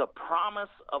the promise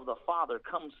of the Father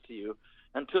comes to you,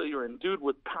 until you're endued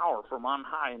with power from on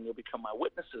high, and you'll become my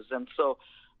witnesses. And so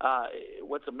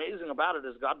what's amazing about it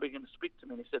is God began to speak to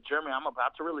me, and he said, "Jeremy, I'm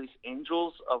about to release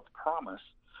angels of promise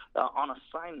on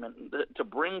assignment to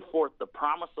bring forth the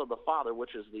promise of the Father,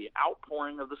 which is the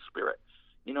outpouring of the Spirit."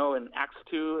 In Acts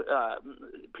 2,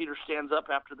 Peter stands up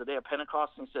after the day of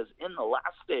Pentecost and says, "In the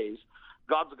last days,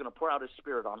 God's going to pour out his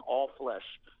Spirit on all flesh.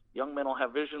 Young men will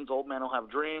have visions, old men will have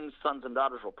dreams, sons and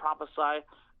daughters will prophesy.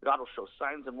 God will show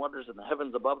signs and wonders in the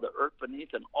heavens above, the earth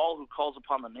beneath, and all who calls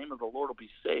upon the name of the Lord will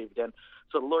be saved." And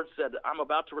so the Lord said, "I'm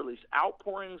about to release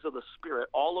outpourings of the Spirit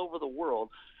all over the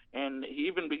world." And he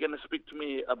even began to speak to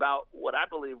me about what I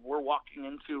believe we're walking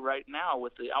into right now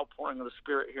with the outpouring of the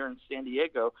Spirit here in San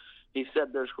Diego. He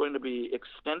said there's going to be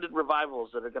extended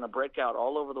revivals that are going to break out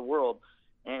all over the world.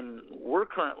 And we're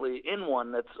currently in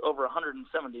one that's over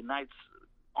 170 nights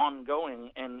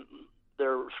ongoing, and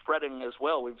they're spreading as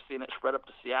well. We've seen it spread up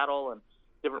to Seattle and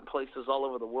different places all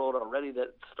over the world already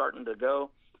that's starting to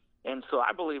go. And so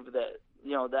I believe that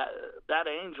that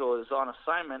angel is on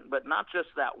assignment, but not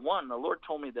just that one. The Lord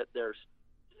told me that there's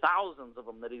thousands of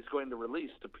them that he's going to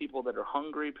release to people that are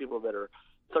hungry, people that are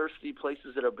thirsty,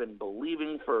 places that have been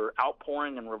believing for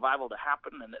outpouring and revival to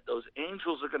happen, and that those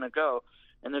angels are going to go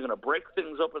and they're going to break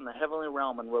things open in the heavenly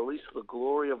realm and release the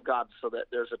glory of God so that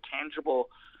there's a tangible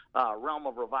realm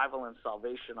of revival and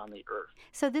salvation on the earth.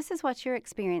 So this is what you're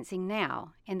experiencing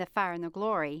now in the fire and the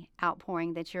glory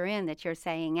outpouring that you're in, that you're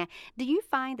saying. Do you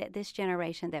find that this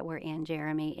generation that we're in,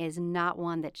 Jeremy, is not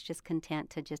one that's just content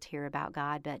to just hear about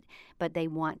God, but they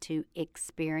want to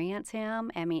experience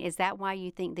Him? I mean, is that why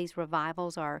you think these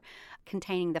revivals are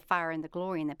containing the fire and the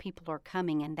glory, and that people are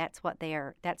coming, and that's what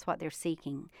they're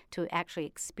seeking, to actually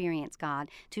experience God,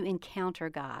 to encounter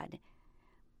God?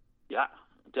 Yeah.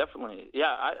 Definitely.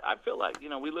 Yeah, I feel like,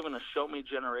 we live in a show-me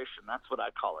generation. That's what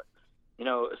I call it.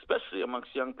 Especially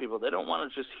amongst young people. They don't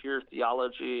want to just hear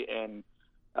theology and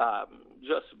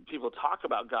just people talk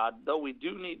about God, though we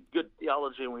do need good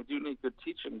theology and we do need good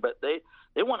teaching, but they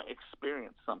want to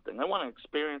experience something. They want to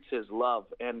experience His love.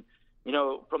 And,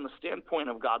 from the standpoint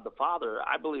of God the Father,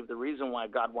 I believe the reason why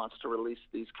God wants to release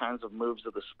these kinds of moves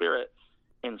of the Spirit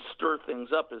and stir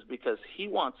things up is because He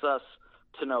wants us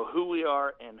to know who we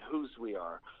are and whose we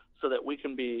are, so that we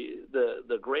can be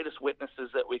the greatest witnesses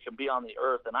that we can be on the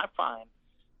earth. And I find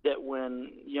that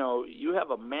when, you have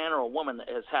a man or a woman that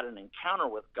has had an encounter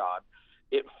with God,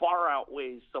 it far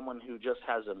outweighs someone who just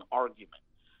has an argument.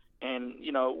 And,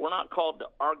 we're not called to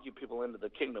argue people into the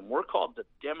kingdom. We're called to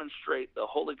demonstrate the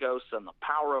Holy Ghost and the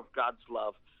power of God's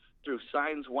love through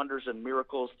signs, wonders, and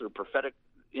miracles, through prophetic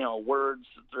words,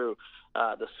 through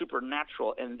the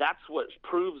supernatural. And that's what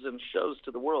proves and shows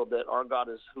to the world that our God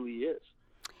is who He is.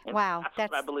 And wow.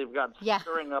 That's what I believe God's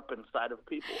stirring up inside of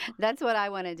people. That's what I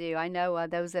want to do. I know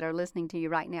those that are listening to you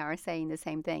right now are saying the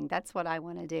same thing. That's what I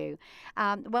want to do.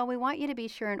 Well, we want you to be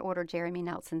sure and order Jeremy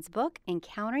Nelson's book,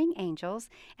 Encountering Angels,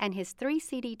 and his 3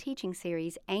 CD teaching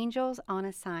series, Angels on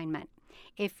Assignment.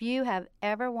 If you have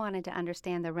ever wanted to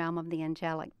understand the realm of the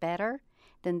angelic better,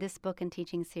 then this book and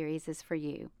teaching series is for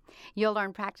you. You'll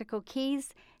learn practical keys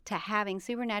to having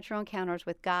supernatural encounters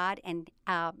with God, and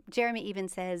Jeremy even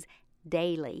says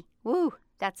daily. Woo,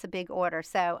 that's a big order,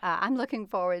 so I'm looking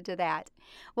forward to that.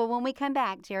 Well, when we come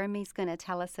back, Jeremy's going to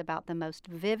tell us about the most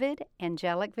vivid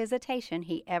angelic visitation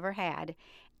he ever had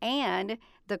and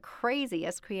the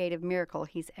craziest creative miracle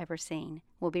he's ever seen.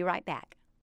 We'll be right back.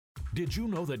 Did you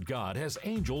know that God has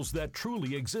angels that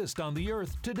truly exist on the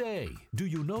earth today? Do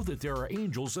you know that there are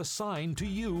angels assigned to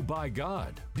you by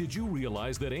God? Did you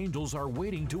realize that angels are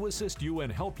waiting to assist you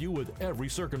and help you with every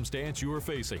circumstance you are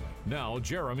facing? Now,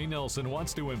 Jeremy Nelson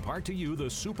wants to impart to you the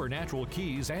supernatural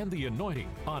keys and the anointing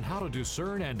on how to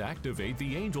discern and activate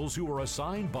the angels who are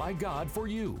assigned by God for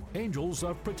you. Angels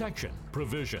of protection,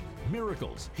 provision,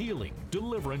 miracles, healing,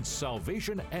 deliverance,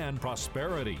 salvation, and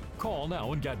prosperity. Call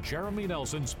now and get Jeremy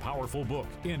Nelson's powerful book,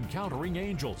 Encountering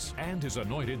Angels, and his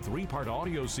anointed 3-part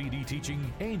audio CD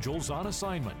teaching, Angels on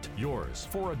Assignment. Yours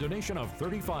for a donation of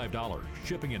 $35.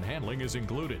 Shipping and handling is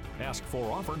included. Ask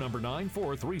for offer number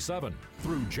 9437.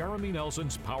 Through Jeremy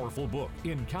Nelson's powerful book,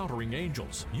 Encountering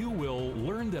Angels, you will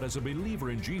learn that as a believer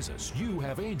in Jesus, you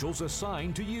have angels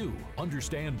assigned to you.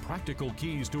 Understand practical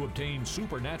keys to obtain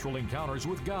supernatural encounters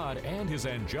with God and His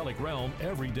angelic realm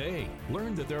every day.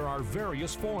 Learn that there are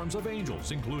various forms of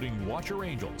angels, including watcher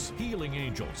angels, healing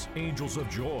angels, angels of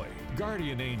joy,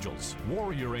 guardian angels,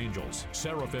 warrior angels,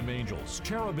 seraphim angels,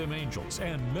 cherubim angels,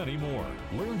 and many more.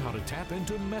 Learn how to tap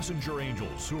into messenger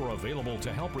angels who are available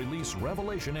to help release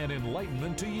revelation and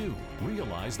enlightenment to you.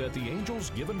 Realize that the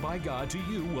angels given by God to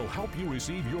you will help you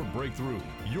receive your breakthrough,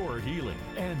 your healing,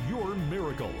 and your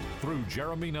miracle. Through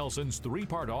Jeremy Nelson's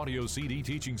 3-part audio CD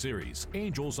teaching series,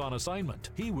 Angels on Assignment,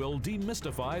 he will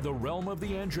demystify the realm of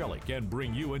the angelic and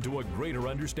bring you into a greater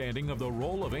understanding of the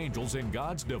role of angels in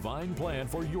God's divine plan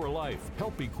for your life.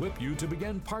 Help equip you to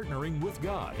begin partnering with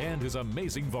God and His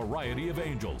amazing variety of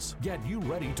angels. Get you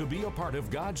ready to be a part of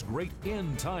God's great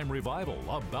end-time revival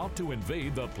about to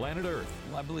invade the planet Earth.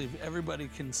 Well, I believe everybody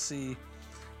can see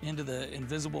into the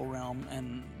invisible realm,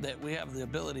 and that we have the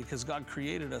ability, because God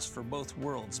created us for both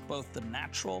worlds, both the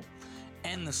natural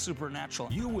and the supernatural.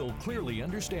 You will clearly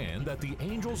understand that the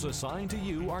angels assigned to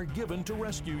you are given to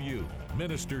rescue you,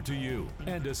 minister to you,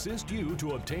 and assist you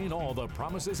to obtain all the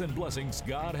promises and blessings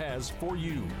God has for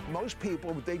you. Most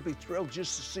people, they'd be thrilled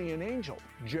just to see an angel.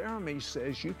 Jeremy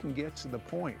says you can get to the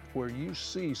point where you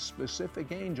see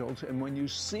specific angels, and when you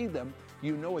see them,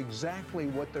 you know exactly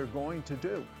what they're going to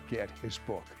do. Get his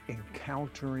book,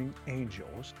 Encountering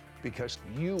Angels, because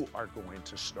you are going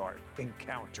to start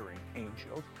encountering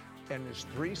angels, and his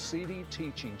 3 CD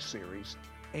teaching series,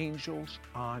 Angels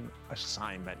on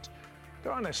Assignment.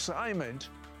 They're on assignment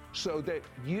so that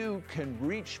you can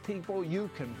reach people, you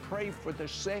can pray for the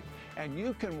sick, and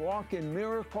you can walk in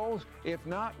miracles. If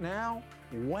not now,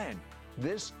 when?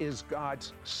 This is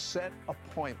God's set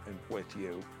appointment with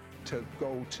you to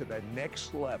go to the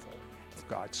next level of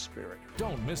God's Spirit.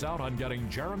 Don't miss out on getting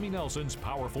Jeremy Nelson's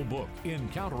powerful book,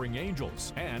 Encountering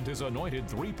Angels, and his anointed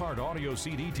 3-part audio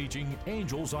CD teaching,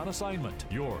 Angels on Assignment.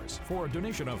 Yours for a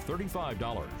donation of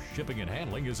 $35. Shipping and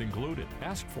handling is included.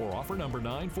 Ask for offer number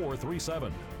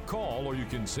 9437. Call or you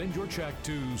can send your check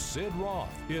to Sid Roth.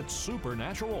 It's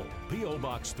Supernatural. P.O.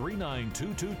 Box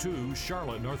 39222,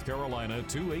 Charlotte, North Carolina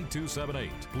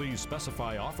 28278. Please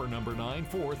specify offer number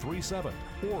 9437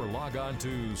 or log on to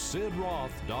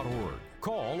sidroth.org.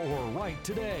 Call or write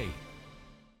today.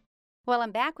 Well,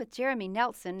 I'm back with Jeremy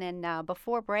Nelson, and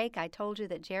before break, I told you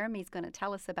that Jeremy's going to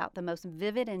tell us about the most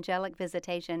vivid angelic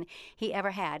visitation he ever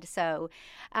had. So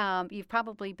you've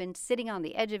probably been sitting on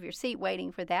the edge of your seat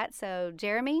waiting for that. So,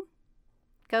 Jeremy,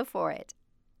 go for it.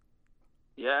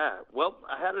 Yeah, well,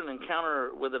 I had an encounter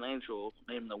with an angel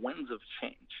named the Winds of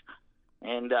Change.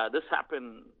 And this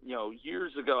happened,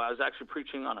 years ago. I was actually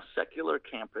preaching on a secular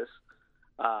campus,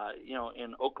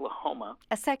 in Oklahoma.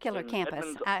 A secular campus.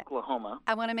 Edmonds, Oklahoma.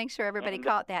 I want to make sure everybody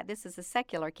caught that. This is a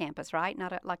secular campus, right?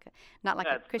 Not like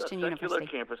a Christian university. Secular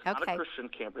campus, okay. not a Christian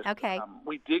campus. Okay.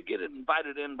 We did get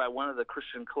invited in by one of the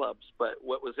Christian clubs, but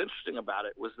what was interesting about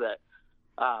it was that,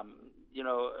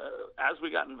 as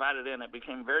we got invited in, it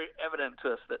became very evident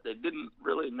to us that they didn't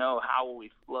really know how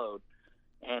we flowed.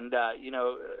 And,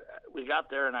 we got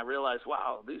there and I realized,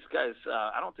 wow, these guys,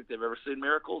 I don't think they've ever seen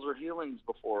miracles or healings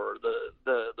before,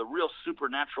 the real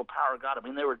supernatural power of God. I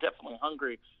mean, they were definitely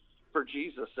hungry for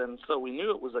Jesus. And so we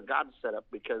knew it was a God setup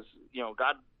because,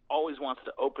 God always wants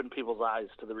to open people's eyes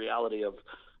to the reality of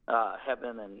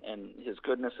heaven and his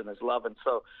goodness and his love. And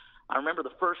so I remember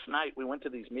the first night we went to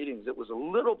these meetings, it was a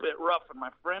little bit rough, and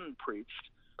my friend preached.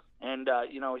 And,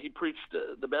 he preached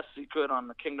the best he could on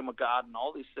the kingdom of God and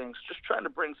all these things, just trying to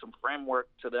bring some framework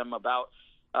to them about,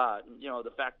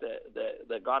 the fact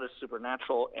that God is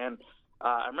supernatural. And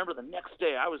I remember the next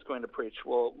day I was going to preach.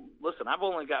 Well, listen, I've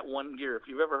only got one gear. If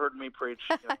you've ever heard me preach,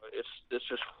 it's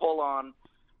just full on.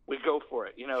 We go for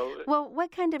it, Well,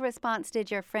 what kind of response did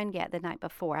your friend get the night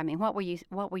before? I mean, what were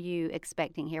you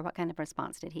expecting here? What kind of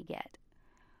response did he get?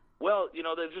 Well,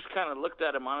 they just kind of looked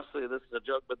at him. Honestly, this is a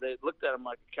joke, but they looked at him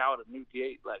like a cow at a new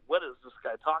gate. Like, what is this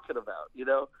guy talking about?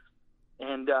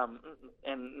 And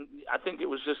I think it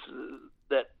was just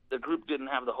that the group didn't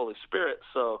have the Holy Spirit.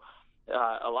 So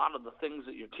a lot of the things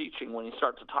that you're teaching when you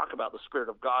start to talk about the Spirit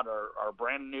of God are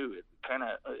brand new. It kind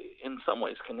of, in some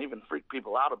ways, can even freak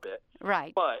people out a bit.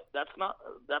 Right. But that's not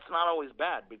always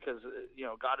bad because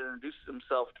God introduces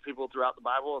Himself to people throughout the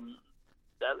Bible, and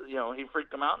that, he freaked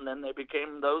them out, and then they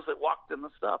became those that walked in the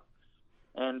stuff.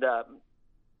 And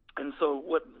so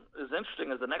what is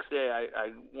interesting is the next day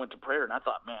I went to prayer, and I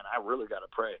thought, man, I really got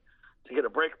to pray to get a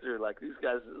breakthrough. Like, these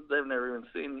guys, they've never even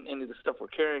seen any of the stuff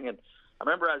we're carrying. And I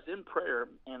remember I was in prayer,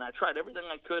 and I tried everything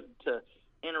I could to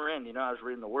enter in. I was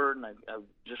reading the Word, and I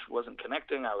just wasn't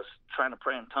connecting. I was trying to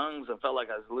pray in tongues and felt like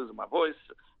I was losing my voice,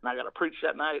 and I got to preach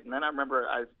that night. And then I remember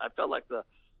I felt like the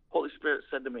Holy Spirit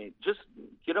said to me, just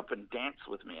get up and dance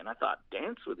with me. And I thought,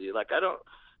 dance with you? Like, I don't,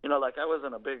 I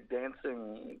wasn't a big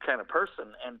dancing kind of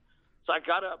person. And so I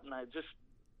got up and I just,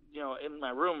 in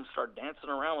my room started dancing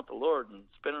around with the Lord and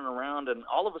spinning around. And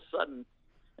all of a sudden,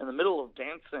 in the middle of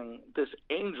dancing, this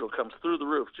angel comes through the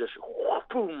roof, just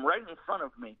boom, right in front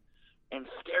of me and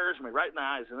stares me right in the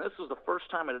eyes. And this was the first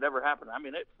time it had ever happened. I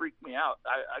mean, it freaked me out.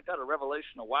 I got a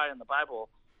revelation of why in the Bible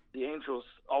the angels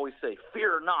always say,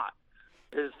 fear not.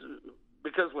 Is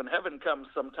because when heaven comes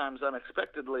sometimes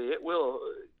unexpectedly, it'll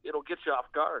get you off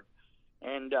guard.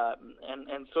 And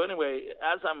so anyway,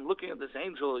 as I'm looking at this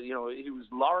angel, he was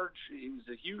large, he was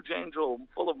a huge angel,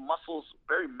 full of muscles,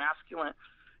 very masculine,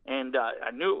 and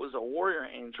I knew it was a warrior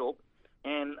angel.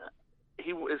 And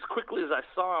he, as quickly as I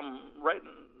saw him right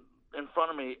in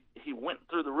front of me, he went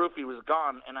through the roof, he was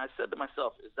gone, and I said to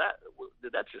myself,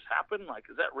 did that just happen? Like,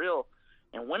 is that real?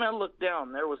 And when I looked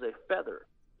down, there was a feather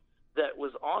that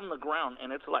was on the ground,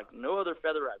 and it's like no other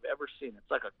feather I've ever seen. It's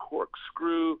like a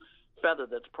corkscrew feather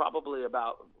that's probably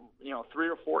about 3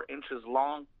 or 4 inches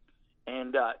long,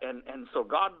 and so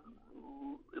God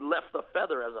left the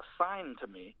feather as a sign to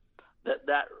me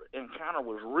that encounter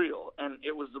was real, and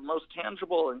it was the most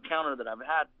tangible encounter that I've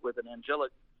had with an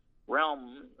angelic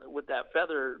realm, with that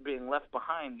feather being left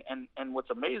behind. And what's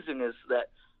amazing is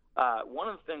that one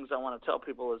of the things I want to tell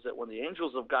people is that when the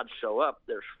angels of God show up,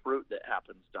 there's fruit that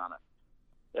happens, Donna.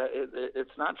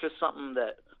 It's not just something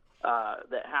that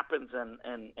happens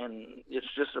and it's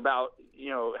just about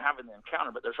having the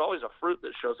encounter, but there's always a fruit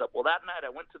that shows up. Well, that night I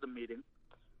went to the meeting.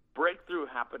 Breakthrough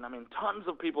happened. I mean, tons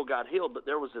of people got healed, but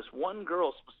there was this one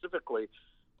girl specifically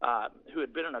who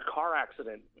had been in a car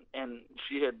accident, and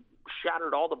she had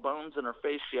shattered all the bones in her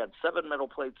face. She had 7 metal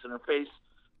plates in her face.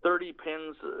 30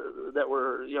 pins that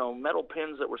were, metal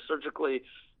pins that were surgically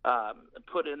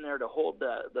put in there to hold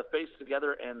the face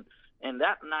together. And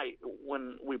that night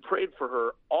when we prayed for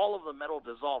her, all of the metal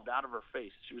dissolved out of her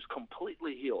face. She was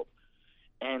completely healed.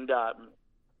 And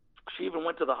she even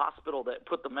went to the hospital that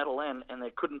put the metal in, and they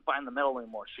couldn't find the metal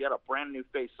anymore. She had a brand new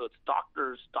face, so it's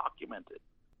doctors documented.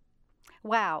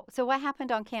 Wow. So what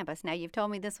happened on campus? Now, you've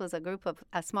told me this was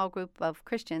a small group of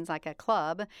Christians, like a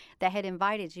club, that had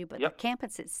invited you, but Yep. the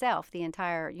campus itself, the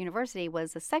entire university,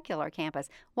 was a secular campus.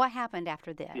 What happened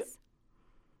after this? Yep.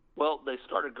 Well, they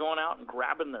started going out and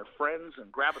grabbing their friends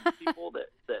and grabbing people that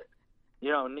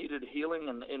needed healing.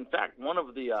 And in fact, one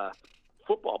of the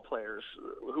football players,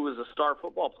 who was a star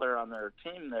football player on their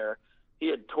team there, he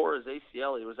had tore his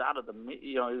ACL. He was out of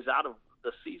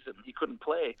the season. He couldn't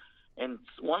play. And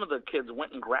one of the kids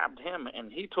went and grabbed him,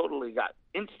 and he totally got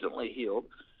instantly healed.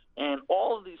 And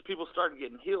all of these people started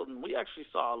getting healed, and we actually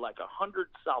saw like 100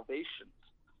 salvations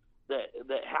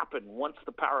that happened once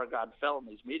the power of God fell in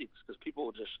these meetings, because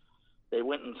people they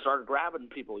went and started grabbing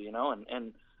people,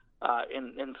 and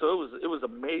so it was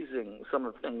amazing, some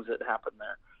of the things that happened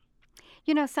there.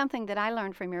 Something that I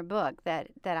learned from your book that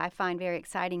I find very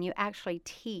exciting, you actually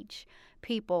teach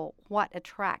people what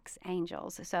attracts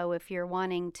angels. So if you're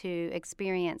wanting to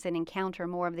experience and encounter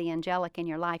more of the angelic in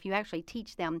your life, you actually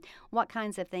teach them what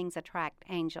kinds of things attract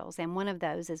angels. And one of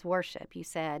those is worship, you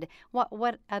said. What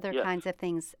other Yes. kinds of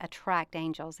things attract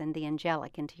angels and the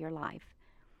angelic into your life?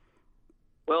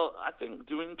 Well, I think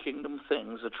doing kingdom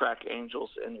things attract angels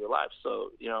in your life.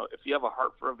 So, if you have a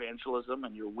heart for evangelism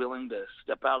and you're willing to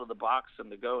step out of the box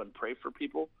and to go and pray for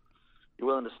people, you're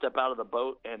willing to step out of the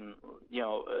boat and,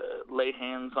 lay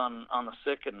hands on the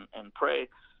sick and pray,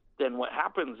 then what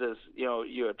happens is,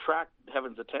 you attract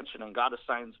heaven's attention, and God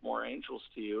assigns more angels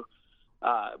to you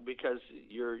because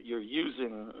you're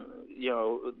using,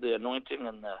 the anointing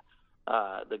and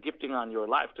the gifting on your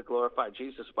life to glorify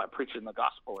Jesus by preaching the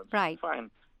gospel. And Right. so I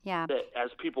find Yeah. that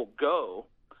as people go,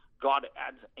 God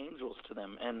adds angels to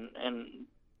them, and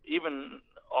even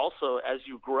also as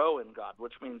you grow in God,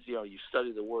 which means you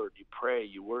study the Word, you pray,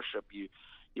 you worship, you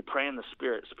pray in the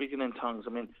Spirit, speaking in tongues.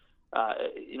 I mean,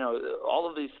 all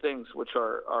of these things, which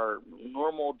are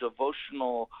normal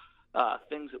devotional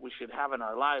things that we should have in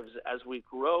our lives, as we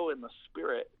grow in the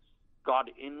Spirit,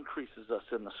 God increases us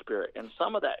in the Spirit, and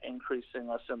some of that increasing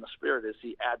us in the Spirit is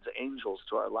He adds angels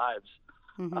to our lives.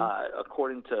 Mm-hmm.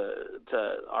 According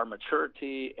to our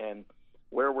maturity and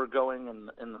where we're going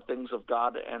in the things of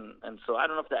God. And so I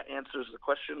don't know if that answers the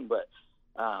question, but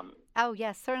Oh,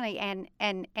 yes, certainly.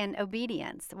 And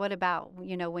obedience. What about,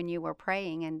 when you were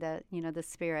praying and the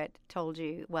Spirit told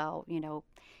you, well,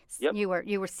 Yep.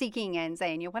 you were seeking and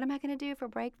saying, what am I going to do for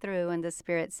breakthrough? And the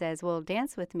Spirit says, well,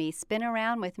 dance with me, spin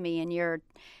around with me, and you're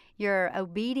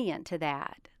obedient to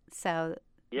that. So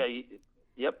yeah,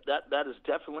 yep, that is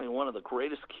definitely one of the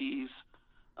greatest keys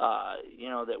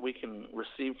that we can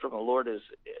receive from the Lord is,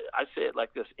 I say it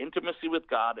like this: intimacy with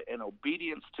God and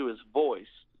obedience to His voice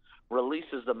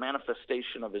releases the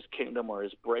manifestation of His kingdom or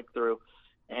His breakthrough.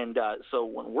 And so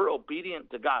when we're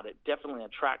obedient to God, it definitely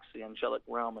attracts the angelic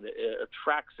realm, and it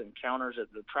attracts encounters, it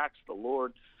attracts the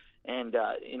Lord. And,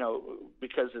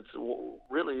 because it's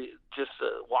really just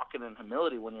walking in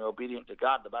humility when you're obedient to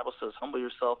God. The Bible says, humble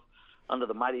yourself under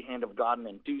the mighty hand of God, and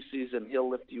in due season He'll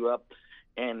lift you up.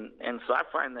 And so I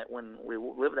find that when we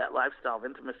live that lifestyle of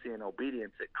intimacy and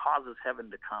obedience, it causes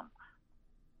heaven to come.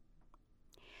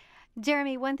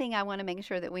 Jeremy, one thing I want to make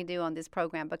sure that we do on this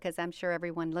program, because I'm sure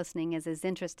everyone listening is as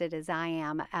interested as I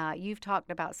am, you've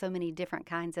talked about so many different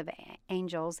kinds of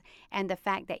angels and the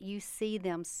fact that you see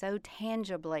them so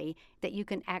tangibly that you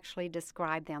can actually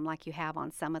describe them like you have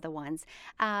on some of the ones.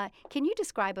 Can you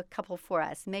describe a couple for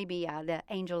us, maybe the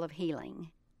angel of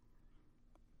healing?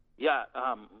 Yeah,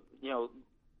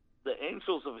 the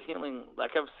angels of healing,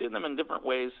 like I've seen them in different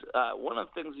ways. One of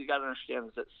the things you got to understand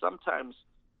is that sometimes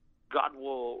God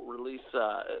will release,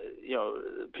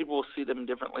 people will see them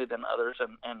differently than others,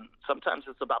 and sometimes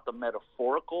it's about the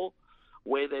metaphorical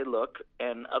way they look,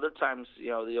 and other times,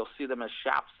 you'll see them as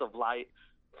shafts of light,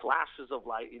 flashes of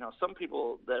light. Some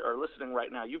people that are listening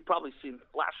right now, you've probably seen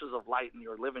flashes of light in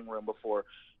your living room before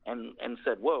and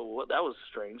said, whoa, that was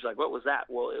strange. Like, what was that?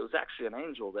 Well, it was actually an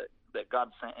angel that God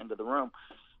sent into the room.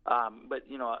 But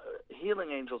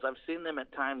healing angels, I've seen them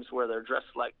at times where they're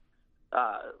dressed like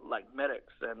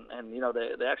medics, and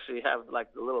they actually have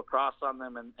like the little cross on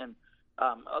them, and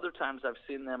other times I've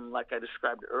seen them, like I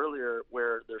described earlier,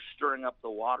 where they're stirring up the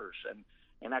waters,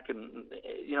 and I can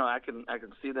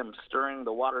see them stirring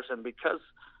the waters, and because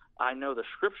I know the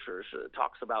scriptures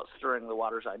talks about stirring the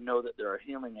waters, I know that they're a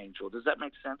healing angel. Does that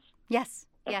make sense? Yes.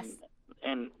 And Yes.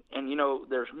 And you know,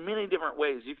 there's many different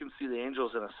ways you can see the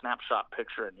angels in a snapshot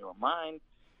picture in your mind.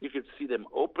 You could see them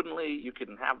openly. You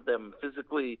can have them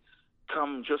physically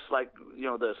come, just like, you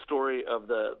know, the story of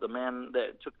the man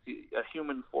that took a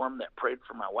human form that prayed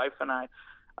for my wife and I.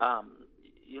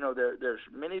 You know, there's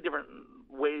many different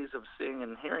ways of seeing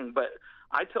and hearing, but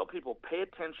I tell people, pay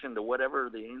attention to whatever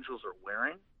the angels are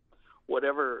wearing,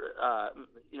 whatever,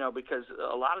 you know, because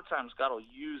a lot of times God will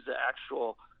use the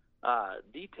actual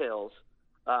details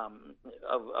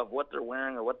of what they're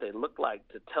wearing or what they look like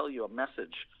to tell you a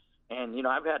message. And, you know,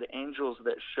 I've had angels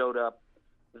that showed up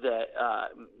that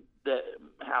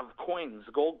have coins,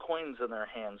 gold coins in their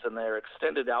hands, and they're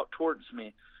extended out towards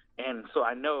me. And so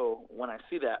I know when I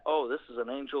see that, oh, this is an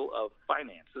angel of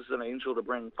finance. This is an angel to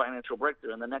bring financial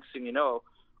breakthrough. And the next thing you know,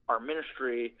 our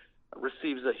ministry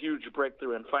receives a huge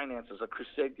breakthrough in finances. A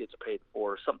crusade gets paid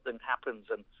for, something happens.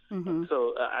 And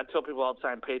so I tell people all the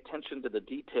time, pay attention to the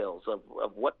details of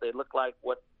what they look like,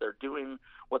 what they're doing,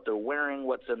 what they're wearing,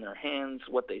 what's in their hands,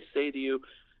 what they say to you.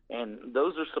 And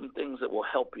those are some things that will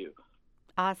help you.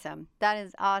 Awesome. That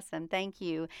is awesome. Thank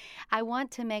you. I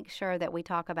want to make sure that we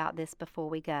talk about this before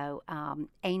we go.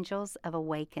 Angels of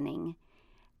Awakening.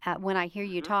 When I hear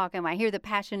you talk and I hear the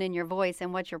passion in your voice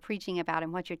and what you're preaching about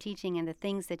and what you're teaching and the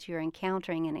things that you're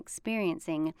encountering and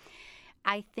experiencing,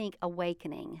 I think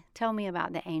awakening. Tell me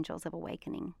about the Angels of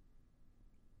Awakening.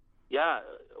 Yeah,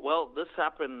 well, this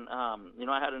happened, you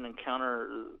know, I had an encounter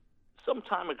some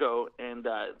time ago, and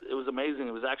it was amazing.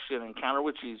 It was actually an encounter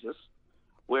with Jesus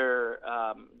where,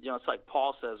 you know, it's like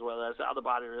Paul says, whether I was out of the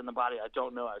body or in the body, I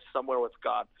don't know. I was somewhere with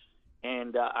God.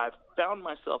 And I found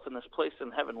myself in this place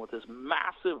in heaven with this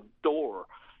massive door.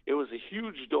 It was a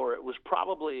huge door. It was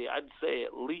probably, I'd say,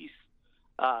 at least,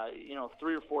 you know,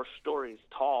 3 or 4 stories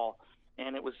tall.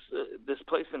 And it was this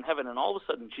place in heaven. And all of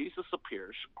a sudden, Jesus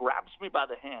appears, grabs me by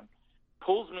the hand,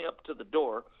 pulls me up to the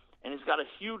door, and he's got a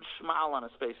huge smile on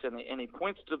his face. And he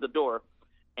points to the door.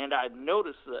 And I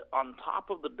noticed that on top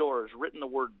of the door is written the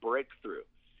word breakthrough.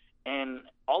 And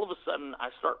all of a sudden, I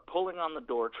start pulling on the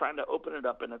door, trying to open it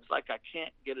up, and it's like I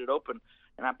can't get it open.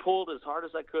 And I pulled as hard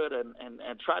as I could and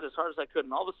tried as hard as I could,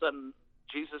 and all of a sudden,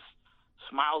 Jesus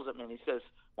smiles at me, and he says,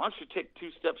 why don't you take 2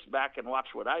 steps back and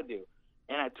watch what I do?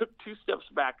 And I took 2 steps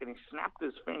back, and he snapped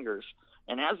his fingers.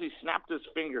 And as he snapped his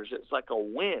fingers, it's like a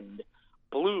wind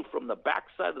blew from the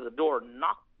backside of the door,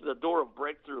 knocked the door of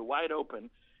breakthrough wide open,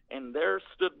 and there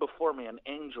stood before me an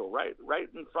angel right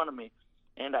in front of me.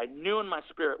 And I knew in my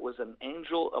spirit was an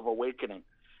angel of awakening.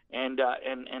 And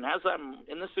as I'm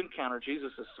in this encounter,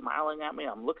 Jesus is smiling at me.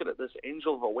 I'm looking at this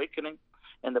angel of awakening.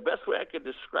 And the best way I could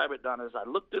describe it, Don, is I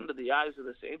looked into the eyes of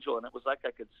this angel, and it was like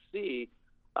I could see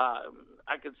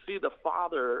the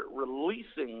Father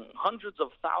releasing hundreds of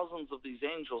thousands of these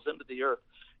angels into the earth.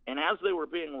 And as they were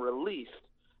being released,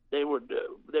 they would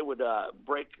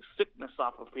break sickness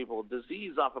off of people,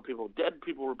 disease off of people, dead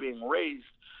people were being raised.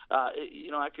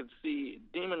 You know, I could see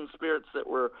demon spirits that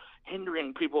were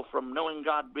hindering people from knowing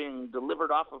God being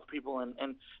delivered off of people.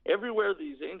 And everywhere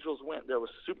these angels went, there was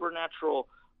supernatural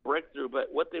breakthrough.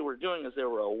 But what they were doing is they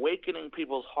were awakening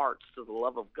people's hearts to the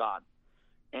love of God.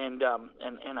 And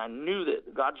I knew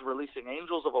that God's releasing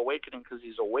angels of awakening because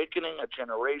he's awakening a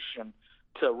generation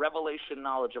to revelation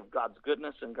knowledge of God's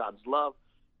goodness and God's love.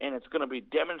 And it's going to be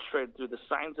demonstrated through the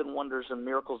signs and wonders and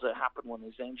miracles that happen when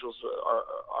these angels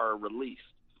are released.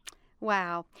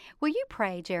 Wow. Will you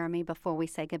pray, Jeremy, before we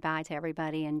say goodbye to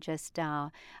everybody, and just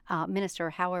minister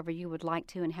however you would like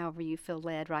to and however you feel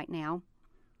led right now?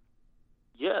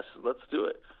 Yes, let's do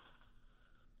it.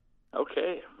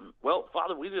 Okay. Well,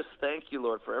 Father, we just thank you,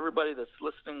 Lord, for everybody that's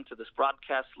listening to this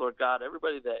broadcast, Lord God,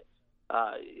 everybody that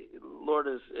Lord,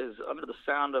 is under the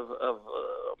sound of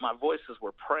my voice as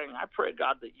we're praying. I pray,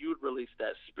 God, that you would release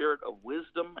that spirit of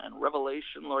wisdom and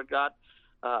revelation, Lord God,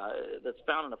 that's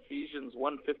found in Ephesians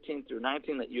 1:15 through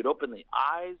 19, that you'd open the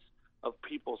eyes of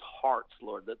people's hearts,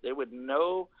 Lord, that they would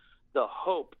know the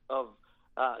hope of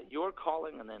your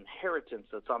calling and the inheritance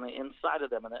that's on the inside of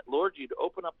them, and that, Lord, you'd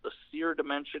open up the seer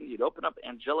dimension, you'd open up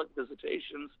angelic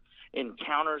visitations,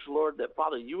 encounters, Lord, that,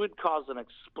 Father, you would cause an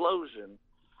explosion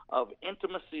of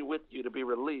intimacy with you to be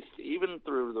released, even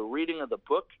through the reading of the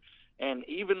book, and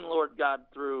even, Lord God,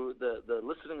 through the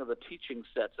listening of the teaching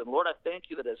sets. And, Lord, I thank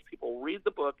you that as people read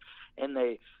the book and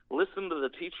they listen to the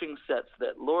teaching sets,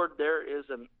 that, Lord, there is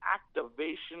an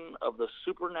activation of the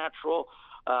supernatural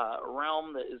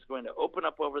realm that is going to open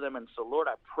up over them. And so, Lord,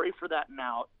 I pray for that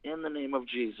now in the name of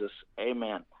Jesus.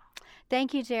 Amen.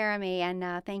 Thank you, Jeremy,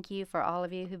 and thank you for all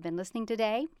of you who've been listening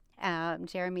today.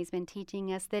 Jeremy's been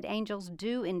teaching us that angels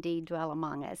do indeed dwell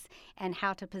among us and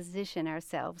how to position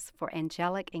ourselves for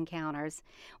angelic encounters.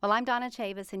 Well, I'm Donna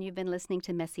Chavis, and you've been listening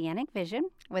to Messianic Vision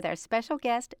with our special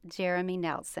guest, Jeremy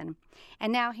Nelson.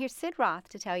 And now here's Sid Roth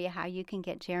to tell you how you can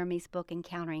get Jeremy's book,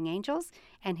 Encountering Angels,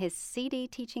 and his CD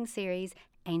teaching series,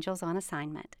 Angels on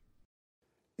Assignment.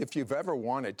 If you've ever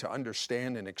wanted to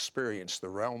understand and experience the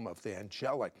realm of the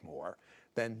angelic more,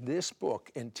 then this book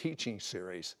and teaching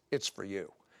series, it's for you.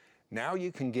 Now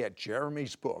you can get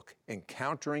Jeremy's book,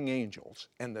 Encountering Angels,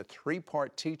 and the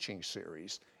 3-part teaching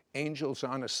series, Angels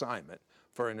on Assignment,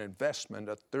 for an investment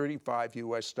of $35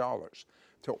 US.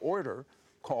 To order,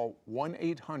 call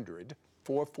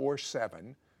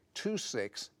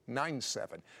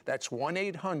 1-800-447-2697. That's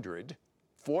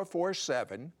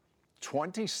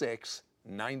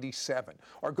 1-800-447-2697.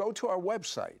 Or go to our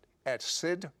website at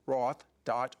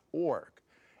sidroth.org,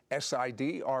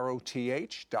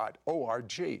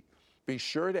 sidroth.org. Be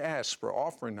sure to ask for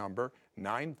offer number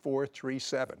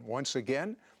 9437. Once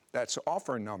again, that's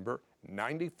offer number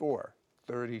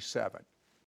 9437.